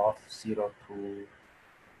of 0 to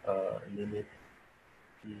limit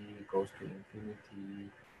t goes to infinity.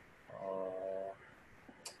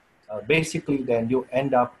 Basically, then you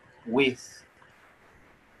end up with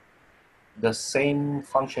the same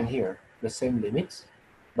function here, the same limits,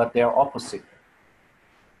 but they are opposite.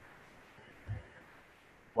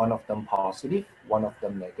 One of them positive, one of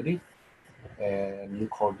them negative, and you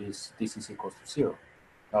call this is equals to 0.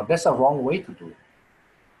 Now that's a wrong way to do it.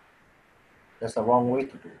 That's a wrong way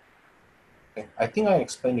to do it. Okay. I think I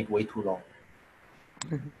explained it way too long.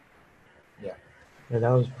 Yeah. Yeah, that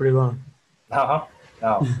was pretty long. Now,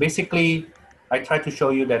 basically, I try to show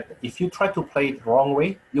you that if you try to play it the wrong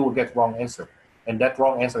way, you will get wrong answer. And that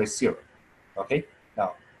wrong answer is 0. Okay?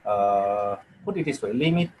 Now, put it this way.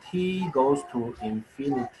 Limit t goes to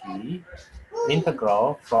infinity,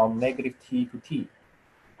 integral from negative t to t,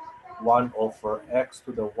 1 over x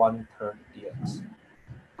to the 1/3 dx.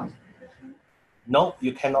 No,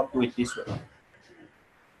 you cannot do it this way.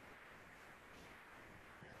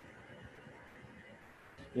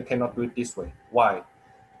 You cannot do it this way. Why?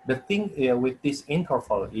 The thing with this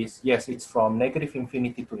interval is, yes, it's from negative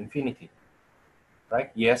infinity to infinity, right?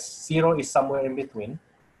 Yes, 0 is somewhere in between.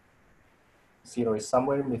 0 is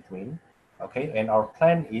somewhere in between, okay? And our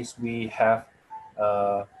plan is we have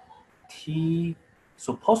t,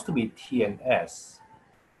 supposed to be t and s.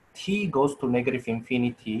 T goes to negative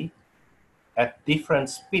infinity at different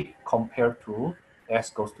speed compared to s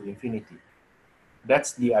goes to infinity.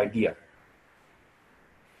 That's the idea.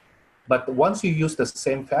 But once you use the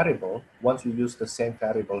same variable,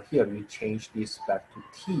 here, you change this back to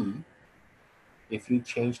t. If you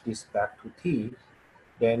change this back to t,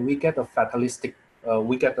 then we get a fatalistic,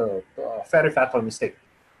 we get a very fatal mistake.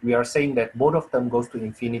 We are saying that both of them goes to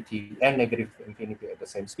infinity and negative infinity at the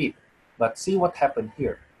same speed. But see what happened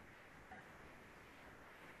here.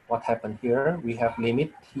 What happened here? We have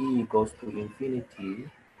limit t goes to infinity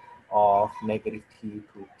of negative t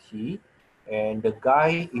to t. And the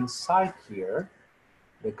guy inside here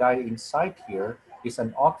is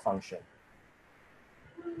an odd function.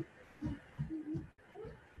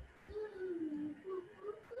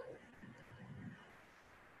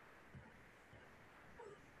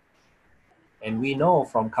 And we know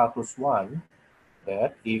from calculus 1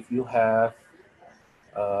 that if you have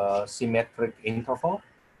a symmetric interval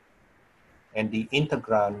and the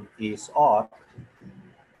integrand is odd,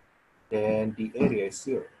 then the area is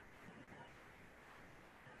 0.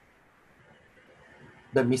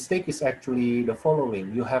 the mistake is actually the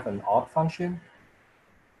following. You have an odd function.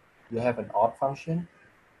 You have an odd function.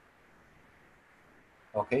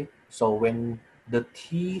 Okay, so when the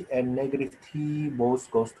t and negative t both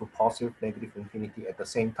goes to positive negative infinity at the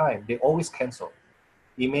same time, they always cancel.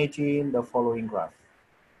 Imagine the following graph.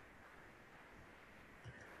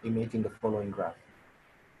 Imagine the following graph.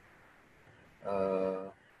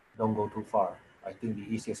 Don't go too far. I think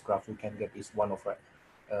the easiest graph we can get is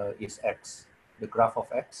is x. The graph of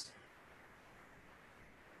x.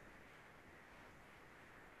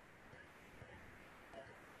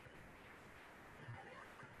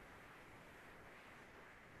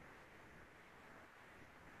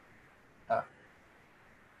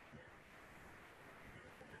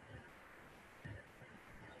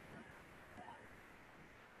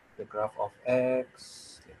 The graph of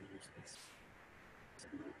x. Let me use this.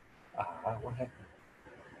 What happened?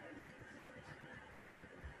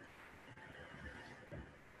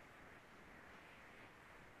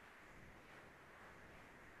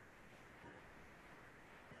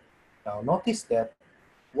 Now notice that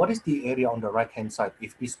what is the area on the right hand side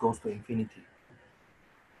if this goes to infinity?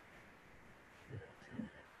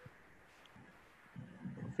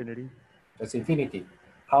 Infinity. That's infinity.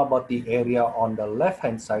 How about the area on the left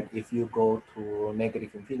hand side if you go to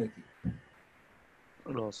negative infinity?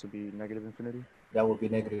 It'll also be negative infinity. That will be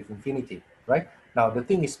negative infinity, right? Now the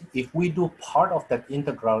thing is, if we do part of that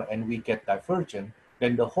integral and we get divergent,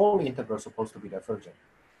 then the whole integral is supposed to be divergent.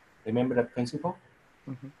 Remember that principle?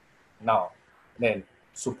 Mm-hmm. Now, then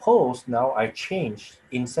suppose now I change,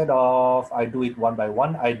 instead of I do it one by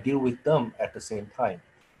one, I deal with them at the same time.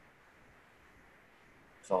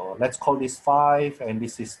 So let's call this 5 and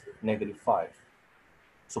this is negative 5.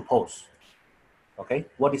 Suppose. Okay,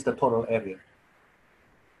 what is the total area?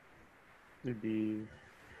 It'd be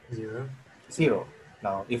 0. 0.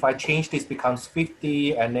 Now, if I change this becomes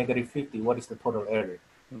 50 and negative 50, what is the total area?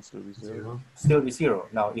 it'll still be 0. 0. Still be 0.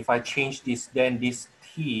 Now, if I change this, then this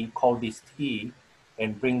t, call this t,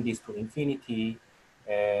 and bring this to infinity,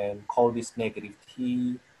 and call this negative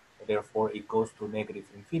t, therefore it goes to negative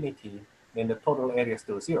infinity, then the total area is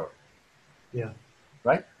still 0. Yeah.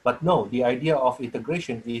 Right? But no, the idea of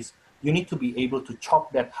integration is you need to be able to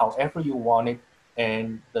chop that however you want it,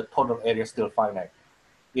 and the total area is still finite.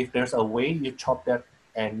 If there's a way you chop that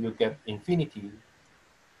and you get infinity,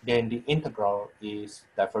 then the integral is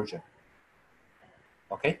divergent.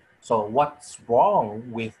 Okay, so what's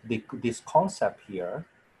wrong with this concept here?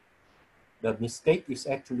 The mistake is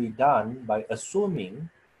actually done by assuming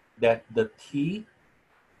that the t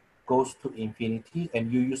goes to infinity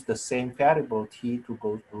and you use the same variable t to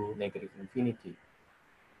go to negative infinity.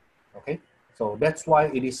 Okay, so that's why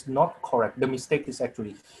it is not correct. The mistake is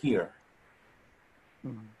actually here.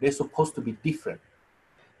 Mm-hmm. They're supposed to be different.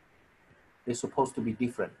 They're supposed to be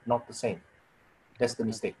different, not the same. That's the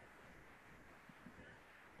mistake.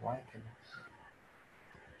 Why can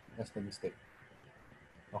that's the mistake.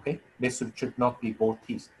 Okay, this should not be both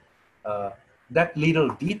t's. That little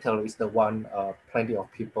detail is the one plenty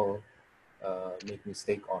of people make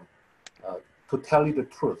mistake on. To tell you the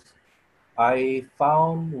truth, I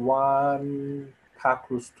found one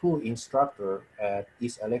Calculus 2 instructor at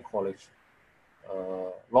East LA College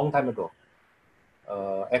long time ago.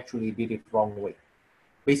 Actually did it wrong way.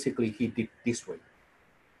 Basically, he did this way.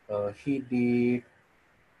 He did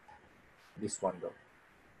this one though.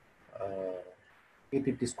 He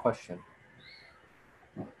did this question.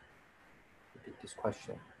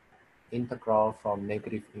 Integral from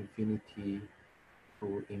negative infinity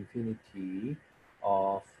to infinity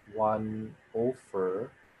of 1 over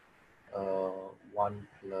 1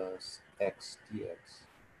 plus x dx.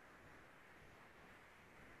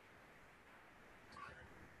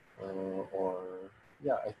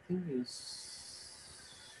 I think it's,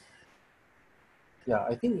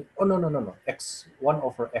 oh, no, x, 1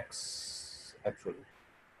 over x, actually.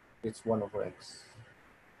 It's 1 over x,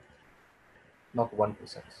 not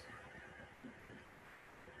 1%.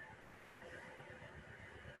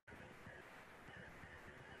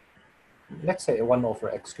 Let's say 1 over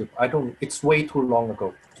x cubed. It's way too long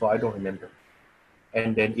ago, so I don't remember.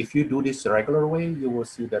 And then if you do this the regular way, you will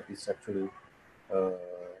see that it's actually,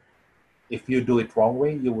 if you do it wrong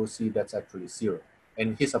way, you will see that's actually 0.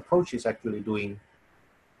 And his approach is actually doing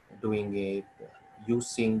it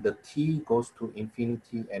using the t goes to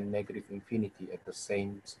infinity and negative infinity at the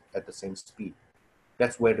same speed.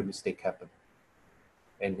 That's where the mistake happened.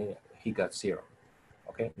 And he got 0.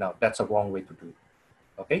 Okay, now that's a wrong way to do it.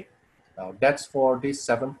 Okay, now that's for this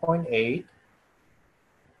 7.8.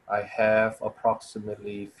 I have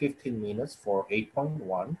approximately 15 minutes for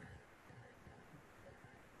 8.1.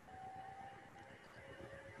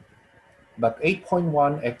 but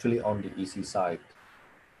 8.1 actually on the easy side.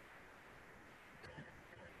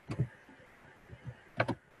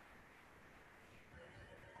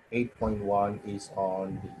 (8.1) is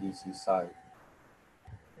on the easy side.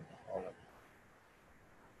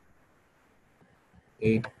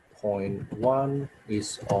 8.1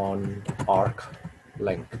 is on arc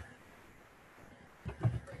length.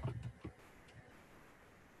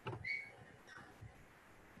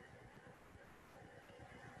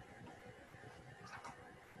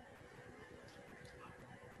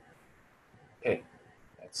 Okay,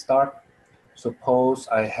 let's start. Suppose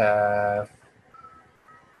I have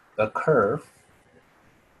a curve.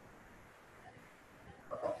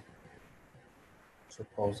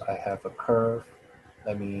 Suppose I have a curve.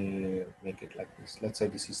 Let me make it like this. Let's say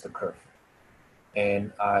this is the curve.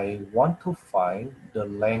 And I want to find the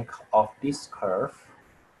length of this curve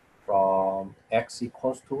from x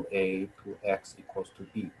equals to a to x equals to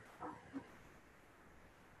b.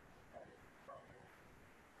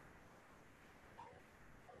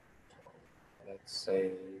 Let's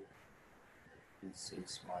say this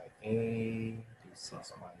is my a, this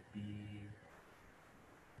is my b.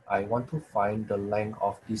 I want to find the length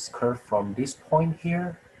of this curve from this point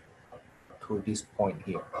here to this point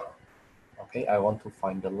here. Okay, I want to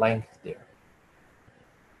find the length there.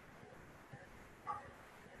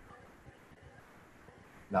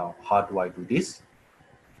 Now, how do I do this?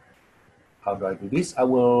 How do I do this? I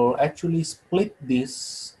will actually split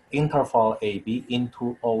this interval AB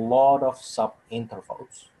into a lot of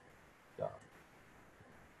sub-intervals. Yeah.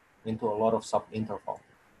 Into a lot of sub-interval,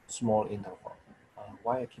 small interval.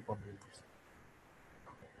 Why I keep on doing this?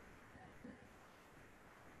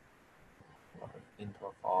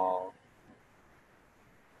 Interval.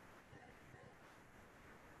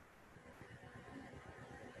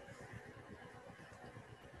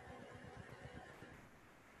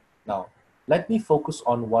 Now, let me focus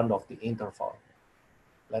on one of the interval.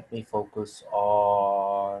 Let me focus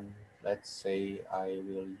on, let's say I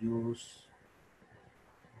will use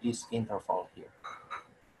this interval here.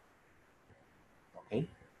 Okay,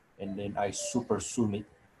 and then I super zoom it.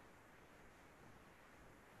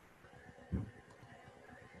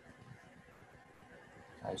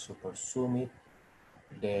 I super zoom it,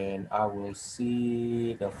 then I will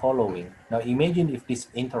see the following. Now imagine if this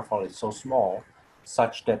interval is so small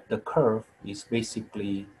such that the curve is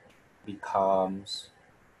basically becomes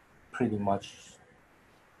pretty much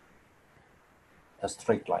a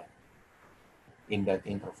straight line in that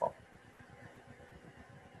interval.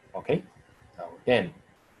 Okay, now then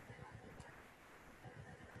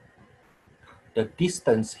the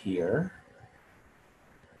distance here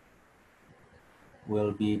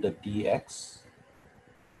will be the dx,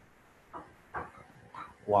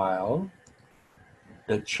 while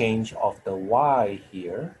the change of the y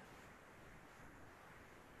here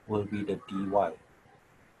will be the dy.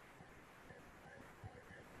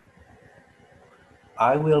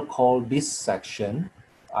 I will call this section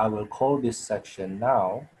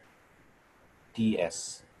now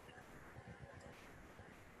ds.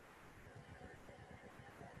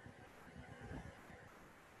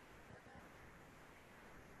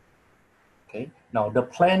 Okay, now the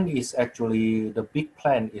plan is actually, the big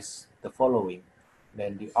plan is the following.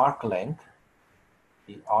 Then the arc length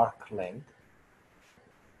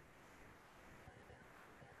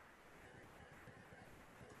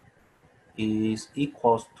is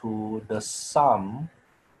equals to the sum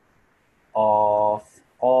of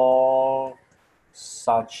all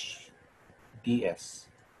such ds.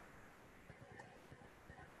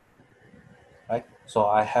 Right? So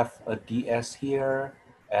I have a ds here,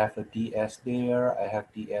 I have a ds there, I have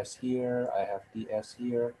ds here, I have ds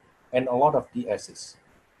here, and a lot of ds's.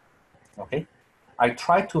 Okay? I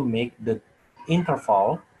try to make the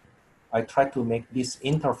interval, I try to make this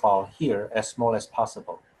interval here as small as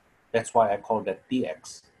possible. That's why I call that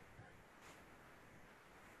dx.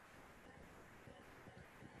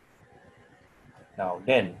 Now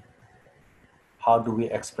then, how do we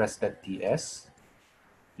express that ds?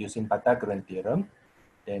 Using Pythagorean theorem,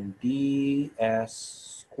 then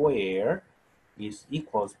ds squared is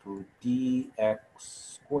equals to dx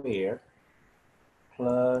squared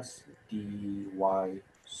plus dy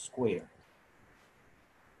squared.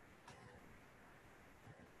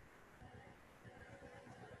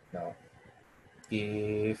 Now,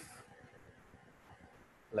 if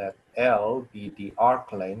let L be the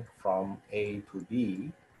arc length from A to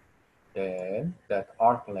B, then that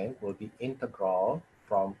arc length will be integral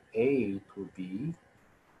from A to B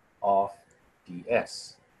of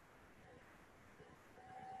ds.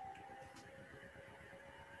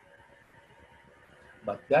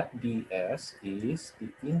 but that ds is the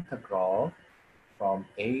integral from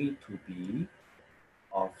a to b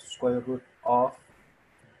of square root of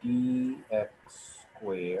dx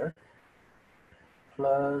squared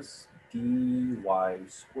plus dy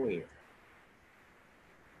squared.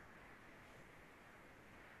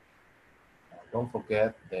 Now, don't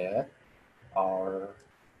forget that our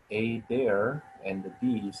a there and the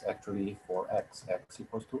b is actually for x. X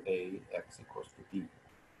equals to a, x equals to b.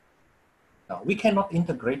 Now, we cannot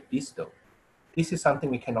integrate this though. This is something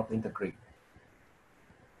we cannot integrate.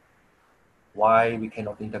 Why we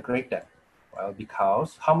cannot integrate that? Well,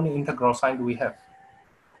 because how many integral signs do we have?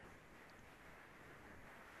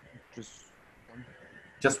 Just one.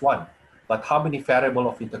 Just one. But how many variable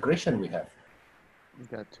of integration we have? We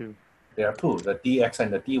got two. There are two, the dx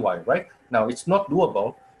and the dy, right? Now, it's not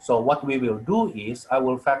doable. So what we will do is I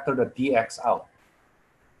will factor the dx out.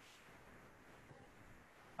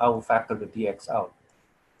 I will factor the dx out.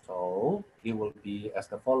 So it will be as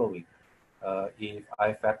the following. If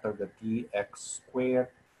I factor the dx squared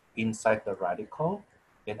inside the radical,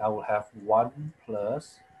 then I will have 1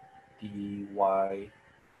 plus dy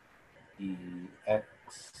dx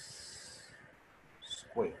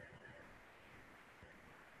squared.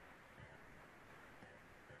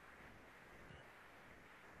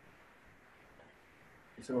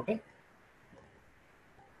 Is it okay?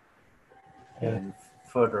 Yeah. And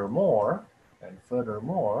furthermore,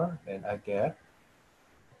 then I get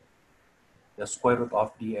the square root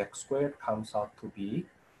of dx squared comes out to be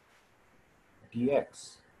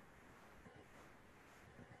dx.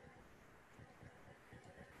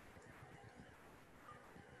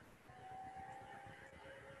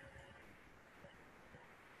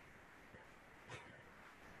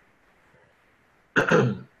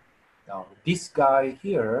 Now, this guy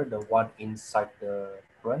here, the one inside the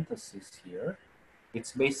parentheses here,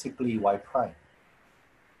 it's basically y prime.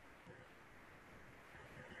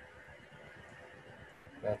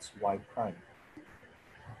 That's y prime.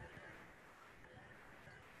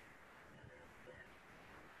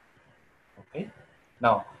 Okay.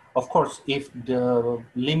 Now, of course, if the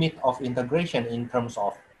limit of integration in terms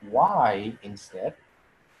of y instead,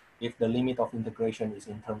 if the limit of integration is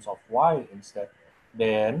in terms of y instead,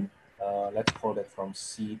 then let's call that from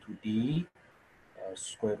c to d,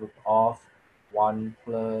 square root of 1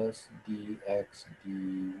 plus dx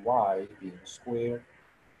dy being squared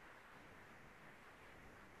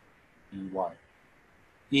dy.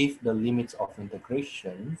 If the limits of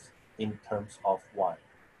integrations in terms of y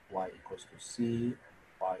equals to c,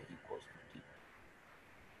 y equals to d.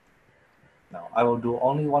 Now I will do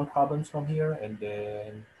only one problem from here, and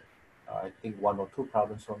then I think 1 or 2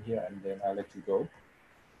 problems from here, and then I'll let you go.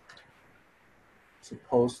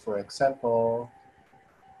 Suppose, for example,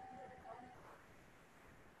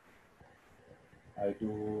 I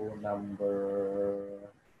do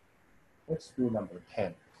let's do number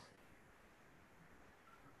 10.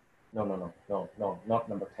 No, not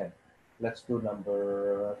number 10. Let's do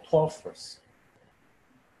number 12 first.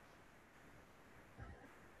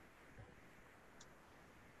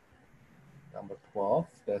 Number 12,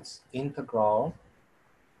 that's integral.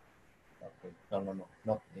 Okay, no,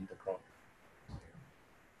 not integral.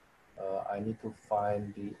 I need to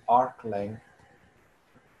find the arc length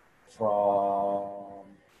from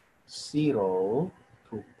 0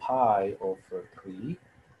 to pi over 3.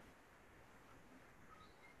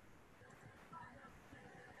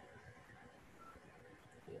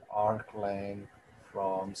 The arc length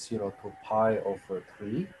from 0 to pi over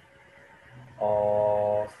 3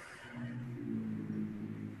 of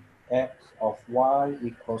x of y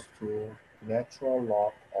equals to natural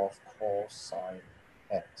log of cosine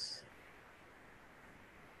x.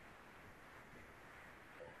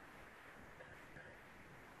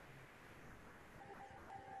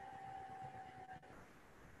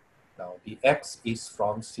 Now the x is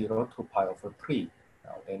from 0 to pi over 3.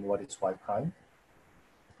 Now then what is y prime?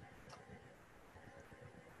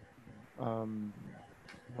 1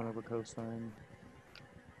 over cosine.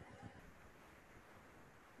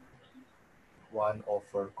 1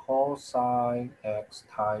 over cosine x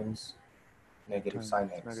times negative sine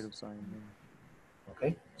x. Negative sine.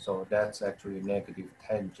 Okay, so that's actually negative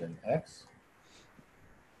tangent x.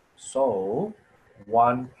 So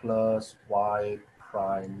 1 plus y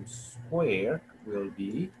prime squared will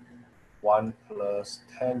be 1 plus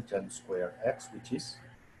tangent square x, which is?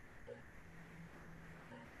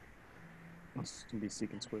 This can be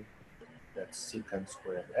secant squared. That's secant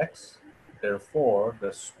squared x. Therefore,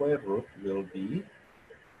 the square root will be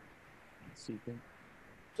Secant.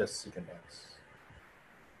 just secant x.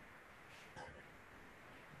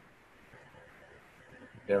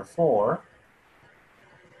 Therefore,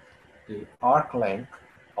 the arc length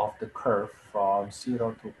of the curve from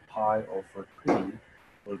 0 to pi over 3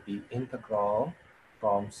 will be integral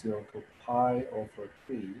from 0 to pi over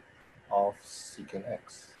 3 of secant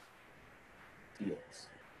x dx,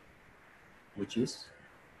 which is,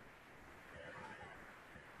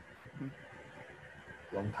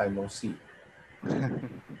 long time no see,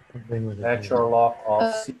 Something with a natural log of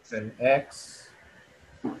Uh, secant x,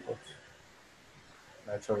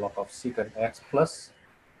 natural log of secant x plus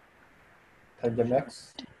tangent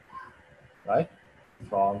x, right?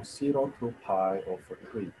 From 0 to pi over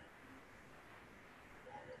 3.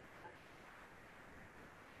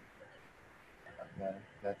 And then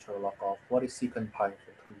natural log of, what is secant pi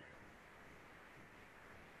over 3?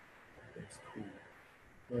 It's 2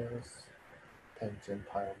 plus tangent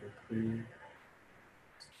pi over 3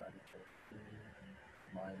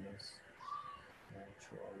 minus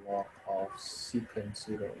natural log of secant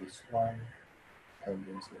 0 is 1,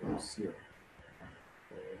 tangent 0 is 0.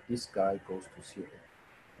 So this guy goes to 0.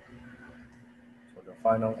 So the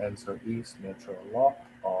final answer is natural log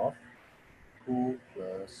of 2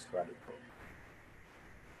 plus radical.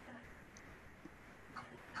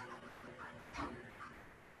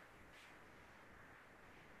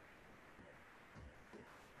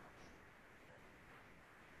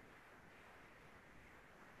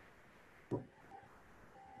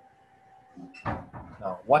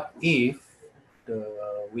 Now, what if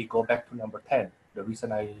we go back to number 10? The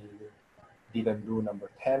reason I didn't do number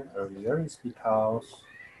 10 earlier is because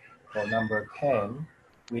for number 10,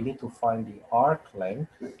 we need to find the arc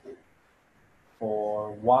length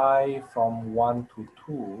for y from 1 to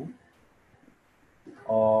 2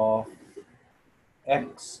 of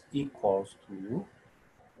x equals to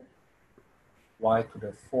y to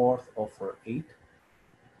the 4th over 8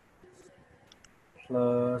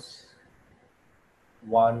 plus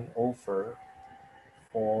 1 over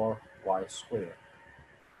 4y squared.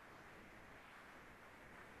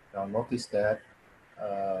 Now notice that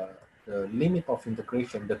the limit of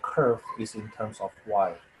integration, the curve is in terms of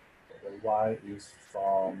y. The y is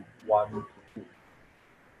from 1 to 2,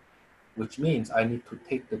 which means I need to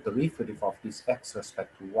take the derivative of this x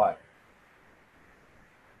respect to y.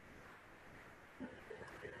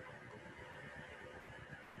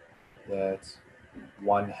 That's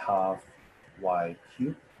 1/2 y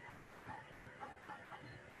cubed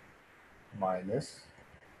minus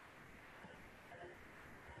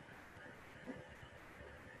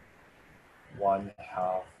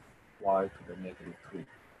 1/2 y to the negative 3.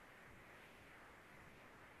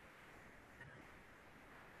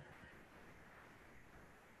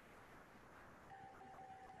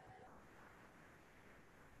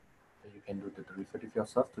 So you can do the derivative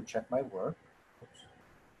yourself to check my work. Oops.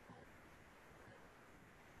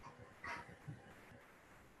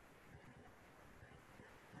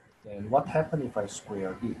 Then what happens if I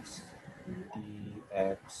square this?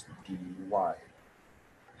 dx dy.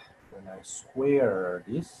 When I square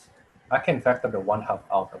this, I can factor the 1/2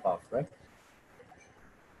 out above, right?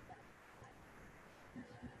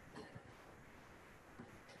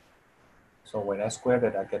 So when I square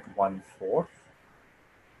that, I get 1/4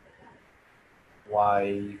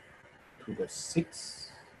 y to the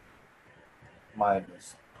 6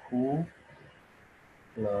 minus 2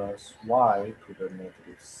 plus y to the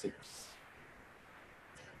negative 6.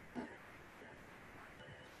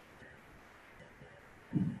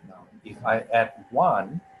 Now, if I add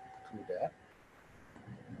 1 to that,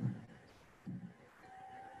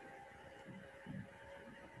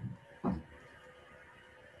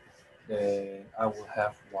 then I will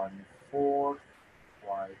have 1/4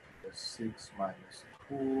 y to the 6 minus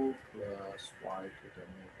 2 plus y to the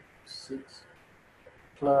negative 6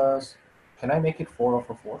 plus, can I make it 4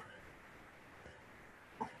 over 4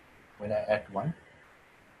 when I add 1?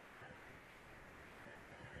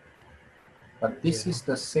 But this is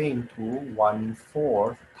the same to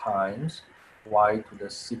 1/4 times y to the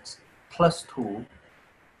 6 plus 2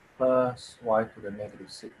 plus y to the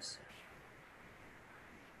negative 6,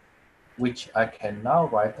 which I can now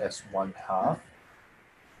write as 1/2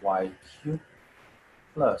 y cubed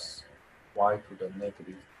plus y to the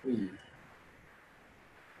negative 3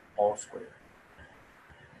 all squared.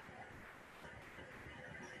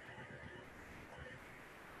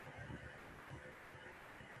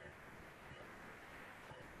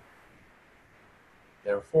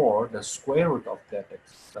 Therefore, the square root of that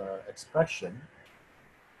expression,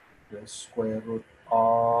 the square root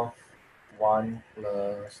of 1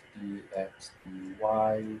 plus dx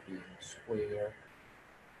dy being squared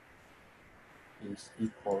is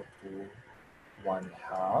equal to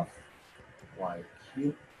 1/2 y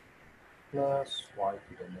cubed plus y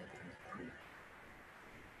to the negative 3.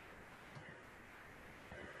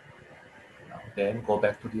 Now, then go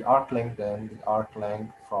back to the arc length. Then the arc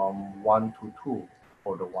length from 1 to 2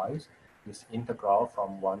 for the y's is integral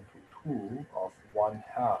from 1 to 2 of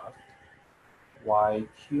 1/2 y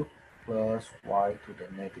cubed plus y to the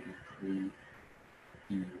negative 3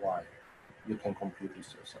 dy. You can compute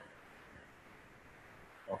this yourself.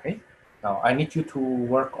 Okay. Now I need you to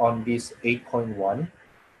work on this 8.1.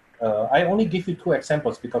 I only give you 2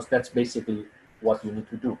 examples because that's basically what you need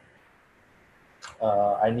to do.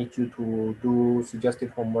 I need you to do suggested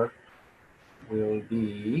homework will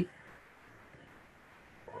be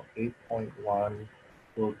 8.1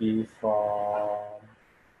 will be from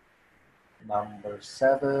number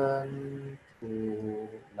 7 to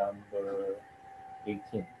number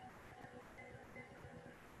 18.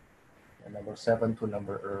 And number 7 to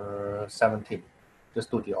number 17.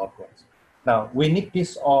 Just do the odd ones. Now, we need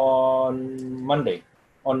this on Monday.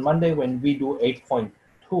 On Monday, when we do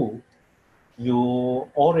 8.2, you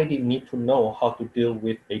already need to know how to deal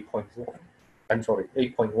with 8.1. I'm sorry,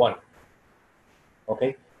 8.1.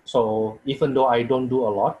 Okay, so even though I don't do a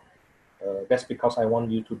lot, that's because I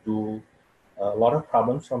want you to do a lot of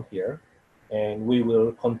problems from here. And we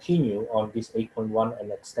will continue on this 8.1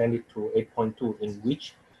 and extend it to 8.2, in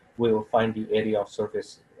which we'll find the area of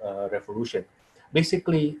surface revolution.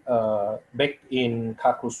 Basically, back in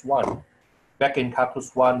calculus 1,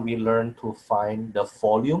 we learned to find the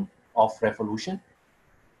volume of revolution.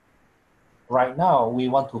 Right now, we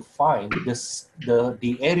want to find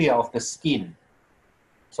the area of the skin.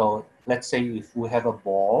 So let's say if we have a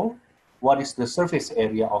ball, what is the surface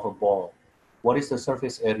area of a ball? What is the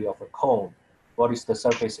surface area of a cone? What is the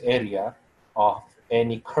surface area of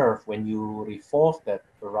any curve when you revolve that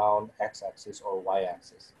around x-axis or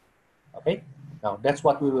y-axis? Okay, now that's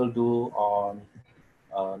what we will do on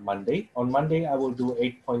Monday. On Monday, I will do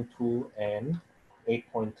 8.2 and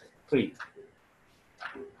 8.3.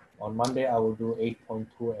 On Monday, I will do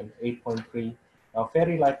 8.2 and 8.3. Now,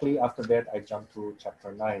 very likely after that, I jump to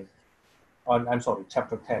chapter 9.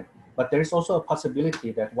 Chapter 10. But there is also a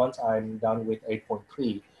possibility that once I'm done with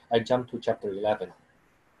 8.3, I jump to chapter 11.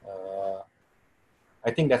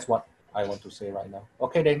 I think that's what I want to say right now.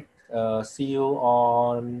 Okay, then. See you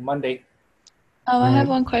on Monday. I have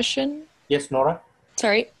one question. Yes, Nora?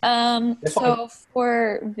 Sorry. That's So okay.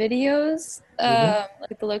 for videos,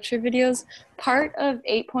 like the lecture videos, part of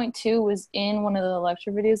 8.2 was in one of the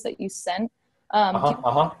lecture videos that you sent. Do you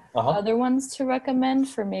have other ones to recommend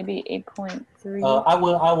for maybe 8.3?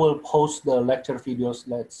 I will post the lecture videos,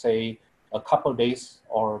 let's say a couple days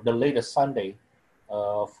or the latest Sunday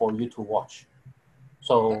for you to watch.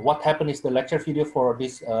 So what happened is the lecture video for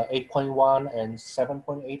this 8.1 and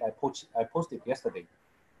 7.8, I posted yesterday,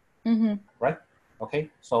 right? Okay,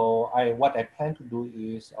 so what I plan to do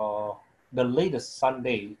is the latest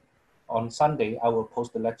Sunday, on Sunday, I will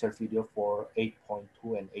post the lecture video for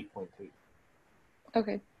 8.2 and 8.3.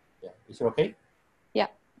 Okay. Yeah, is it okay? Yeah,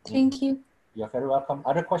 thank you. You're very welcome.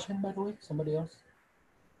 Other question, by the way? Somebody else?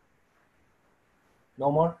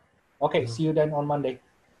 No more? Okay, see you then on Monday.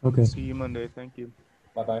 Okay. See you Monday. Thank you.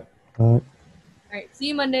 Bye-bye. Bye. All right, see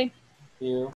you Monday. See you.